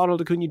 wow,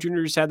 Ronald Acuna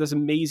Jr. just had this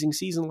amazing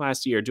season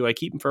last year. Do I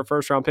keep him for a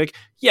first round pick?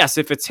 Yes,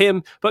 if it's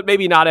him, but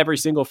maybe not every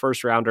single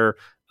first rounder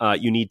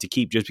you need to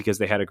keep just because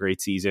they had a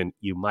great season.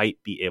 You might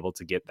be able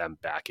to get them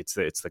back. It's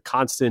the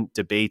constant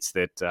debates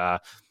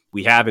that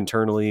we have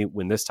internally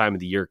when this time of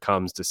the year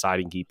comes,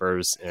 deciding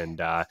keepers,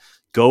 and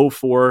go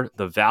for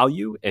the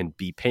value and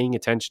be paying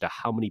attention to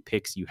how many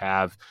picks you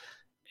have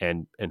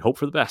and hope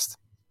for the best.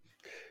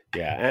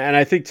 Yeah, and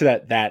I think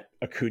to that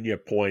Acuna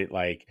point,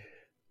 like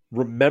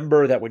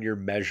remember that when you're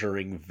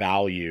measuring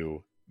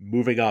value,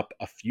 moving up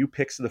a few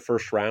picks in the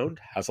first round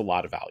has a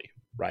lot of value,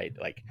 right?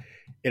 Like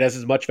it has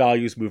as much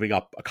value as moving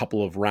up a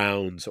couple of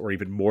rounds or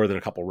even more than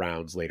a couple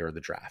rounds later in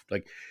the draft.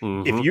 Like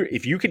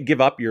if you can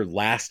give up your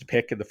last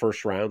pick in the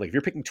first round, like if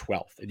you're picking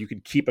 12th and you can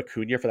keep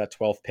Acuna for that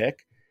 12th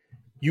pick,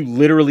 you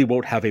literally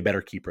won't have a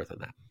better keeper than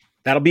that.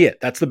 That'll be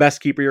it. That's the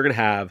best keeper you're going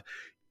to have.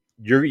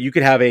 You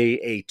could have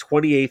a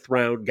 28th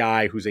round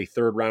guy who's a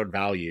third round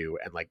value,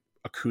 and like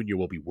Acuna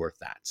will be worth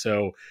that.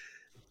 So,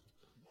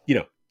 you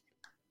know,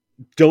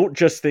 don't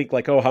just think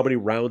like, oh, how many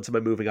rounds am I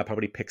moving up? How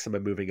many picks am I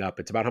moving up?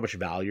 It's about how much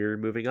value you're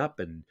moving up.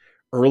 And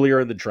earlier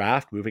in the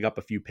draft, moving up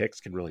a few picks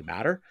can really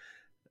matter.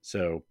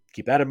 So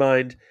keep that in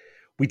mind.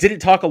 We didn't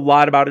talk a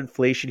lot about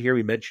inflation here.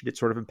 We mentioned it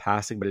sort of in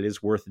passing, but it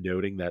is worth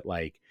noting that,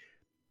 like,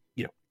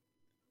 you know,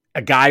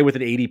 a guy with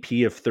an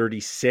ADP of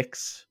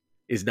 36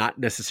 is not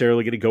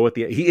necessarily going to go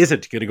he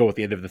isn't going to go at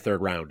the end of the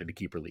third round in a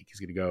keeper league.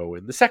 He's going to go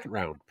in the second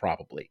round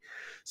probably.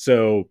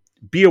 So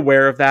be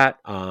aware of that.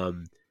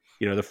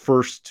 The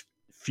first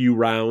few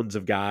rounds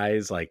of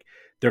guys, like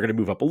they're going to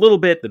move up a little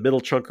bit. The middle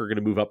chunk are going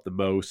to move up the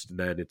most, and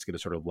then it's going to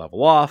sort of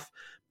level off.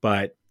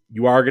 But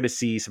you are going to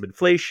see some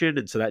inflation,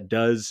 and so that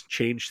does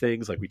change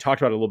things. Like we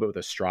talked about a little bit with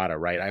Estrada,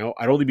 right?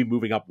 I'd only be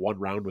moving up one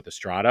round with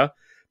Estrada.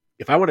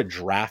 If I want to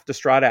draft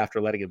Estrada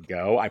after letting him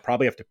go, I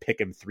probably have to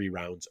pick him 3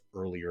 rounds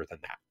earlier than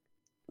that.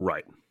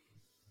 Right.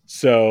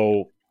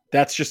 So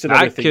that's just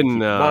another thing to keep in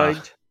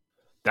mind.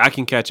 That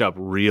can catch up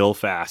real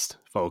fast,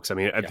 folks. I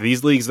mean,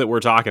 these leagues that we're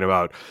talking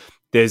about,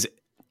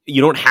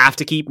 you don't have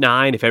to keep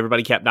 9. If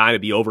everybody kept 9,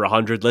 it'd be over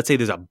 100. Let's say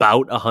there's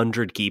about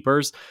 100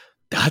 keepers.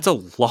 That's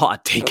a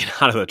lot taken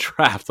out of the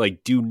draft.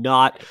 Like, do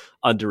not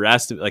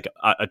underestimate like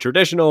a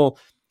traditional.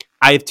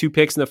 I have 2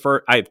 picks in the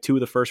first. I have 2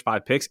 of the first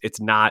 5 picks.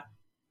 It's not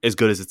as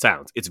good as it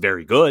sounds. It's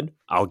very good.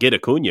 I'll get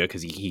Acuna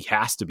because he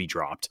has to be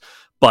dropped.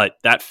 But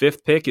that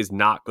 5th pick is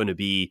not going to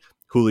be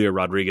Julio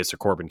Rodriguez or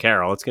Corbin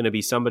Carroll. It's going to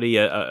be somebody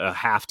a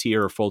half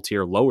tier or full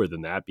tier lower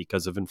than that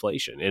because of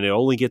inflation. And it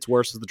only gets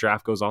worse as the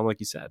draft goes on, like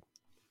you said.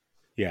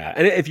 Yeah.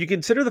 And if you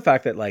consider the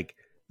fact that like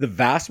the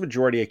vast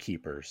majority of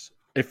keepers,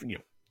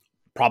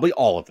 probably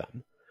all of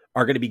them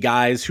are going to be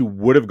guys who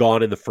would have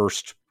gone in the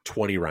first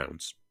 20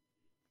 rounds,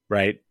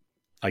 right?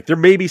 Like there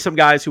may be some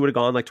guys who would have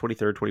gone like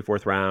 23rd,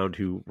 24th round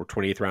who were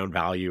 28th round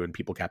value and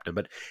people kept them.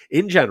 But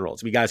in general,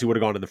 it's be guys who would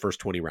have gone in the first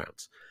 20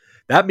 rounds.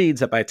 That means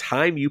that by the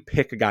time you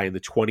pick a guy in the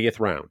 20th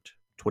round,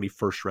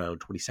 21st round,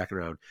 22nd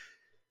round,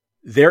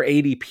 their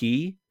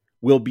ADP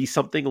will be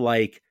something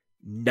like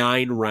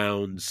 9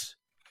 rounds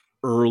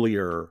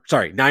earlier.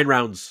 Sorry, 9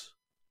 rounds.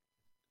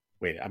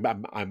 Wait,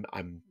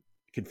 I'm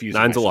confusing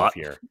 9's myself a lot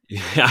here.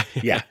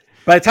 Yeah.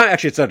 By the time,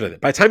 actually, it's under that.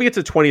 By the time you get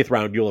to the 20th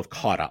round, you'll have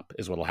caught up,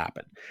 is what will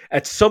happen.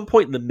 At some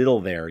point in the middle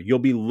there, you'll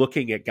be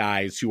looking at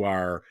guys who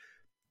are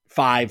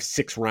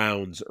 5-6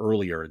 rounds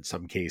earlier in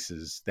some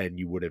cases than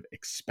you would have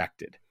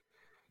expected.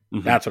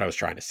 Mm-hmm. That's what I was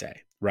trying to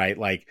say, right?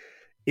 Like,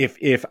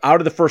 if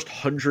out of the first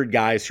 100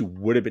 guys who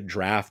would have been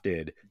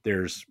drafted,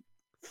 there's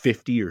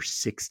 50 or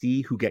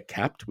 60 who get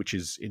kept, which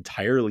is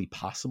entirely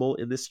possible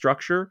in this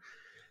structure,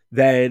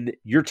 then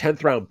your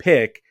 10th round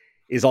pick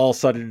is all of a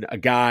sudden a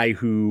guy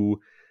who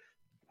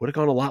would have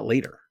gone a lot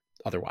later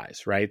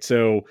otherwise, right?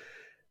 So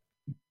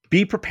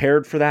be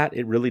prepared for that.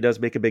 It really does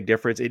make a big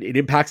difference. It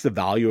impacts the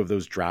value of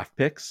those draft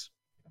picks.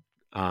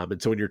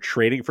 And so when you're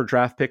trading for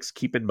draft picks,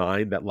 keep in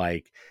mind that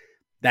like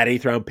that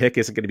 8th round pick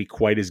isn't going to be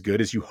quite as good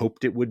as you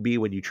hoped it would be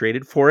when you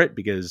traded for it,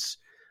 because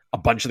a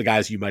bunch of the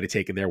guys you might have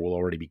taken there will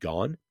already be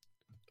gone.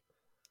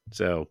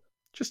 So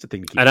just a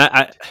thing to keep in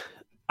mind.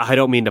 I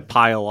don't mean to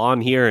pile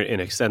on here and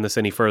extend this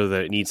any further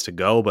than it needs to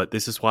go, but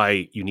this is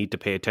why you need to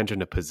pay attention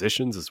to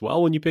positions as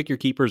well when you pick your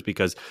keepers,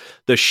 because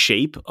the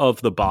shape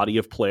of the body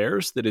of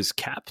players that is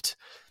kept,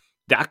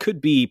 that could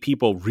be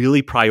people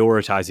really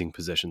prioritizing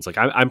positions. Like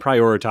I'm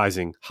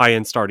prioritizing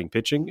high-end starting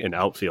pitching and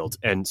outfield.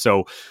 And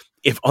so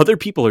if other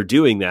people are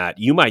doing that,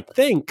 you might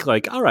think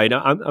like, all right,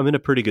 I'm in a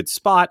pretty good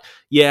spot.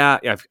 Yeah,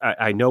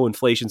 I know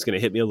inflation's going to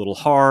hit me a little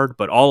hard,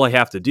 but all I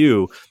have to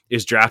do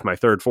is draft my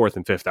 3rd, 4th,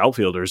 and 5th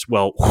outfielders.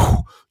 Well,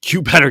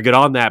 you better get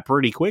on that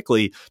pretty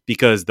quickly,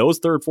 because those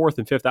 3rd, 4th,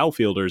 and 5th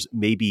outfielders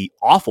may be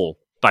awful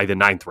by the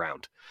 9th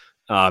round.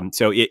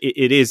 So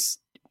it is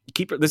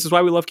keeper. This is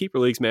why we love keeper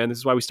leagues, man. This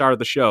is why we started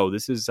the show.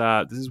 This is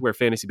where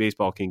fantasy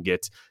baseball can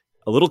get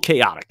a little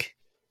chaotic.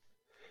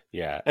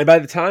 Yeah. And by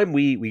the time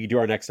we do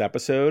our next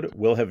episode,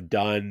 we'll have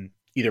done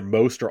either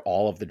most or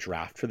all of the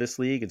draft for this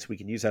league. And so we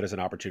can use that as an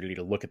opportunity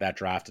to look at that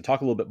draft and talk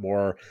a little bit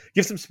more,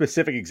 give some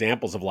specific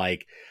examples of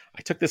like,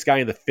 I took this guy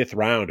in the 5th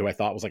round who I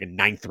thought was like a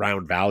 9th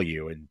round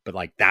value. But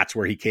like, that's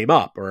where he came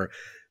up, or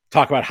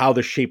talk about how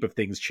the shape of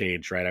things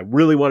changed, right? I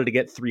really wanted to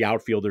get 3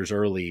 outfielders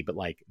early, but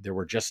like there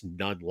were just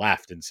none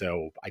left. And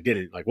so I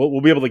didn't. Like,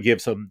 we'll be able to give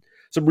some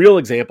real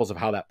examples of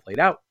how that played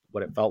out,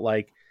 what it felt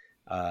like.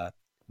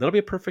 That'll be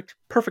a perfect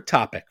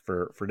topic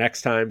for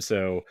next time.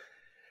 So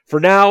for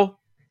now,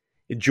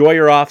 enjoy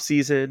your off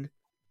season.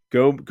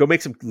 Go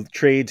make some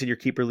trades in your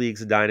keeper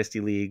leagues and dynasty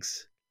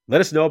leagues. Let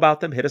us know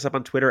about them. Hit us up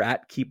on Twitter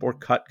at Keep or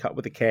Cut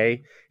with a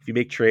K. If you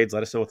make trades,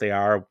 let us know what they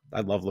are.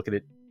 I love looking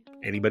at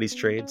anybody's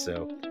trades.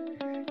 So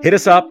hit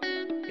us up,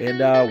 and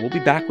we'll be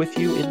back with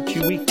you in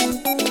 2 weeks.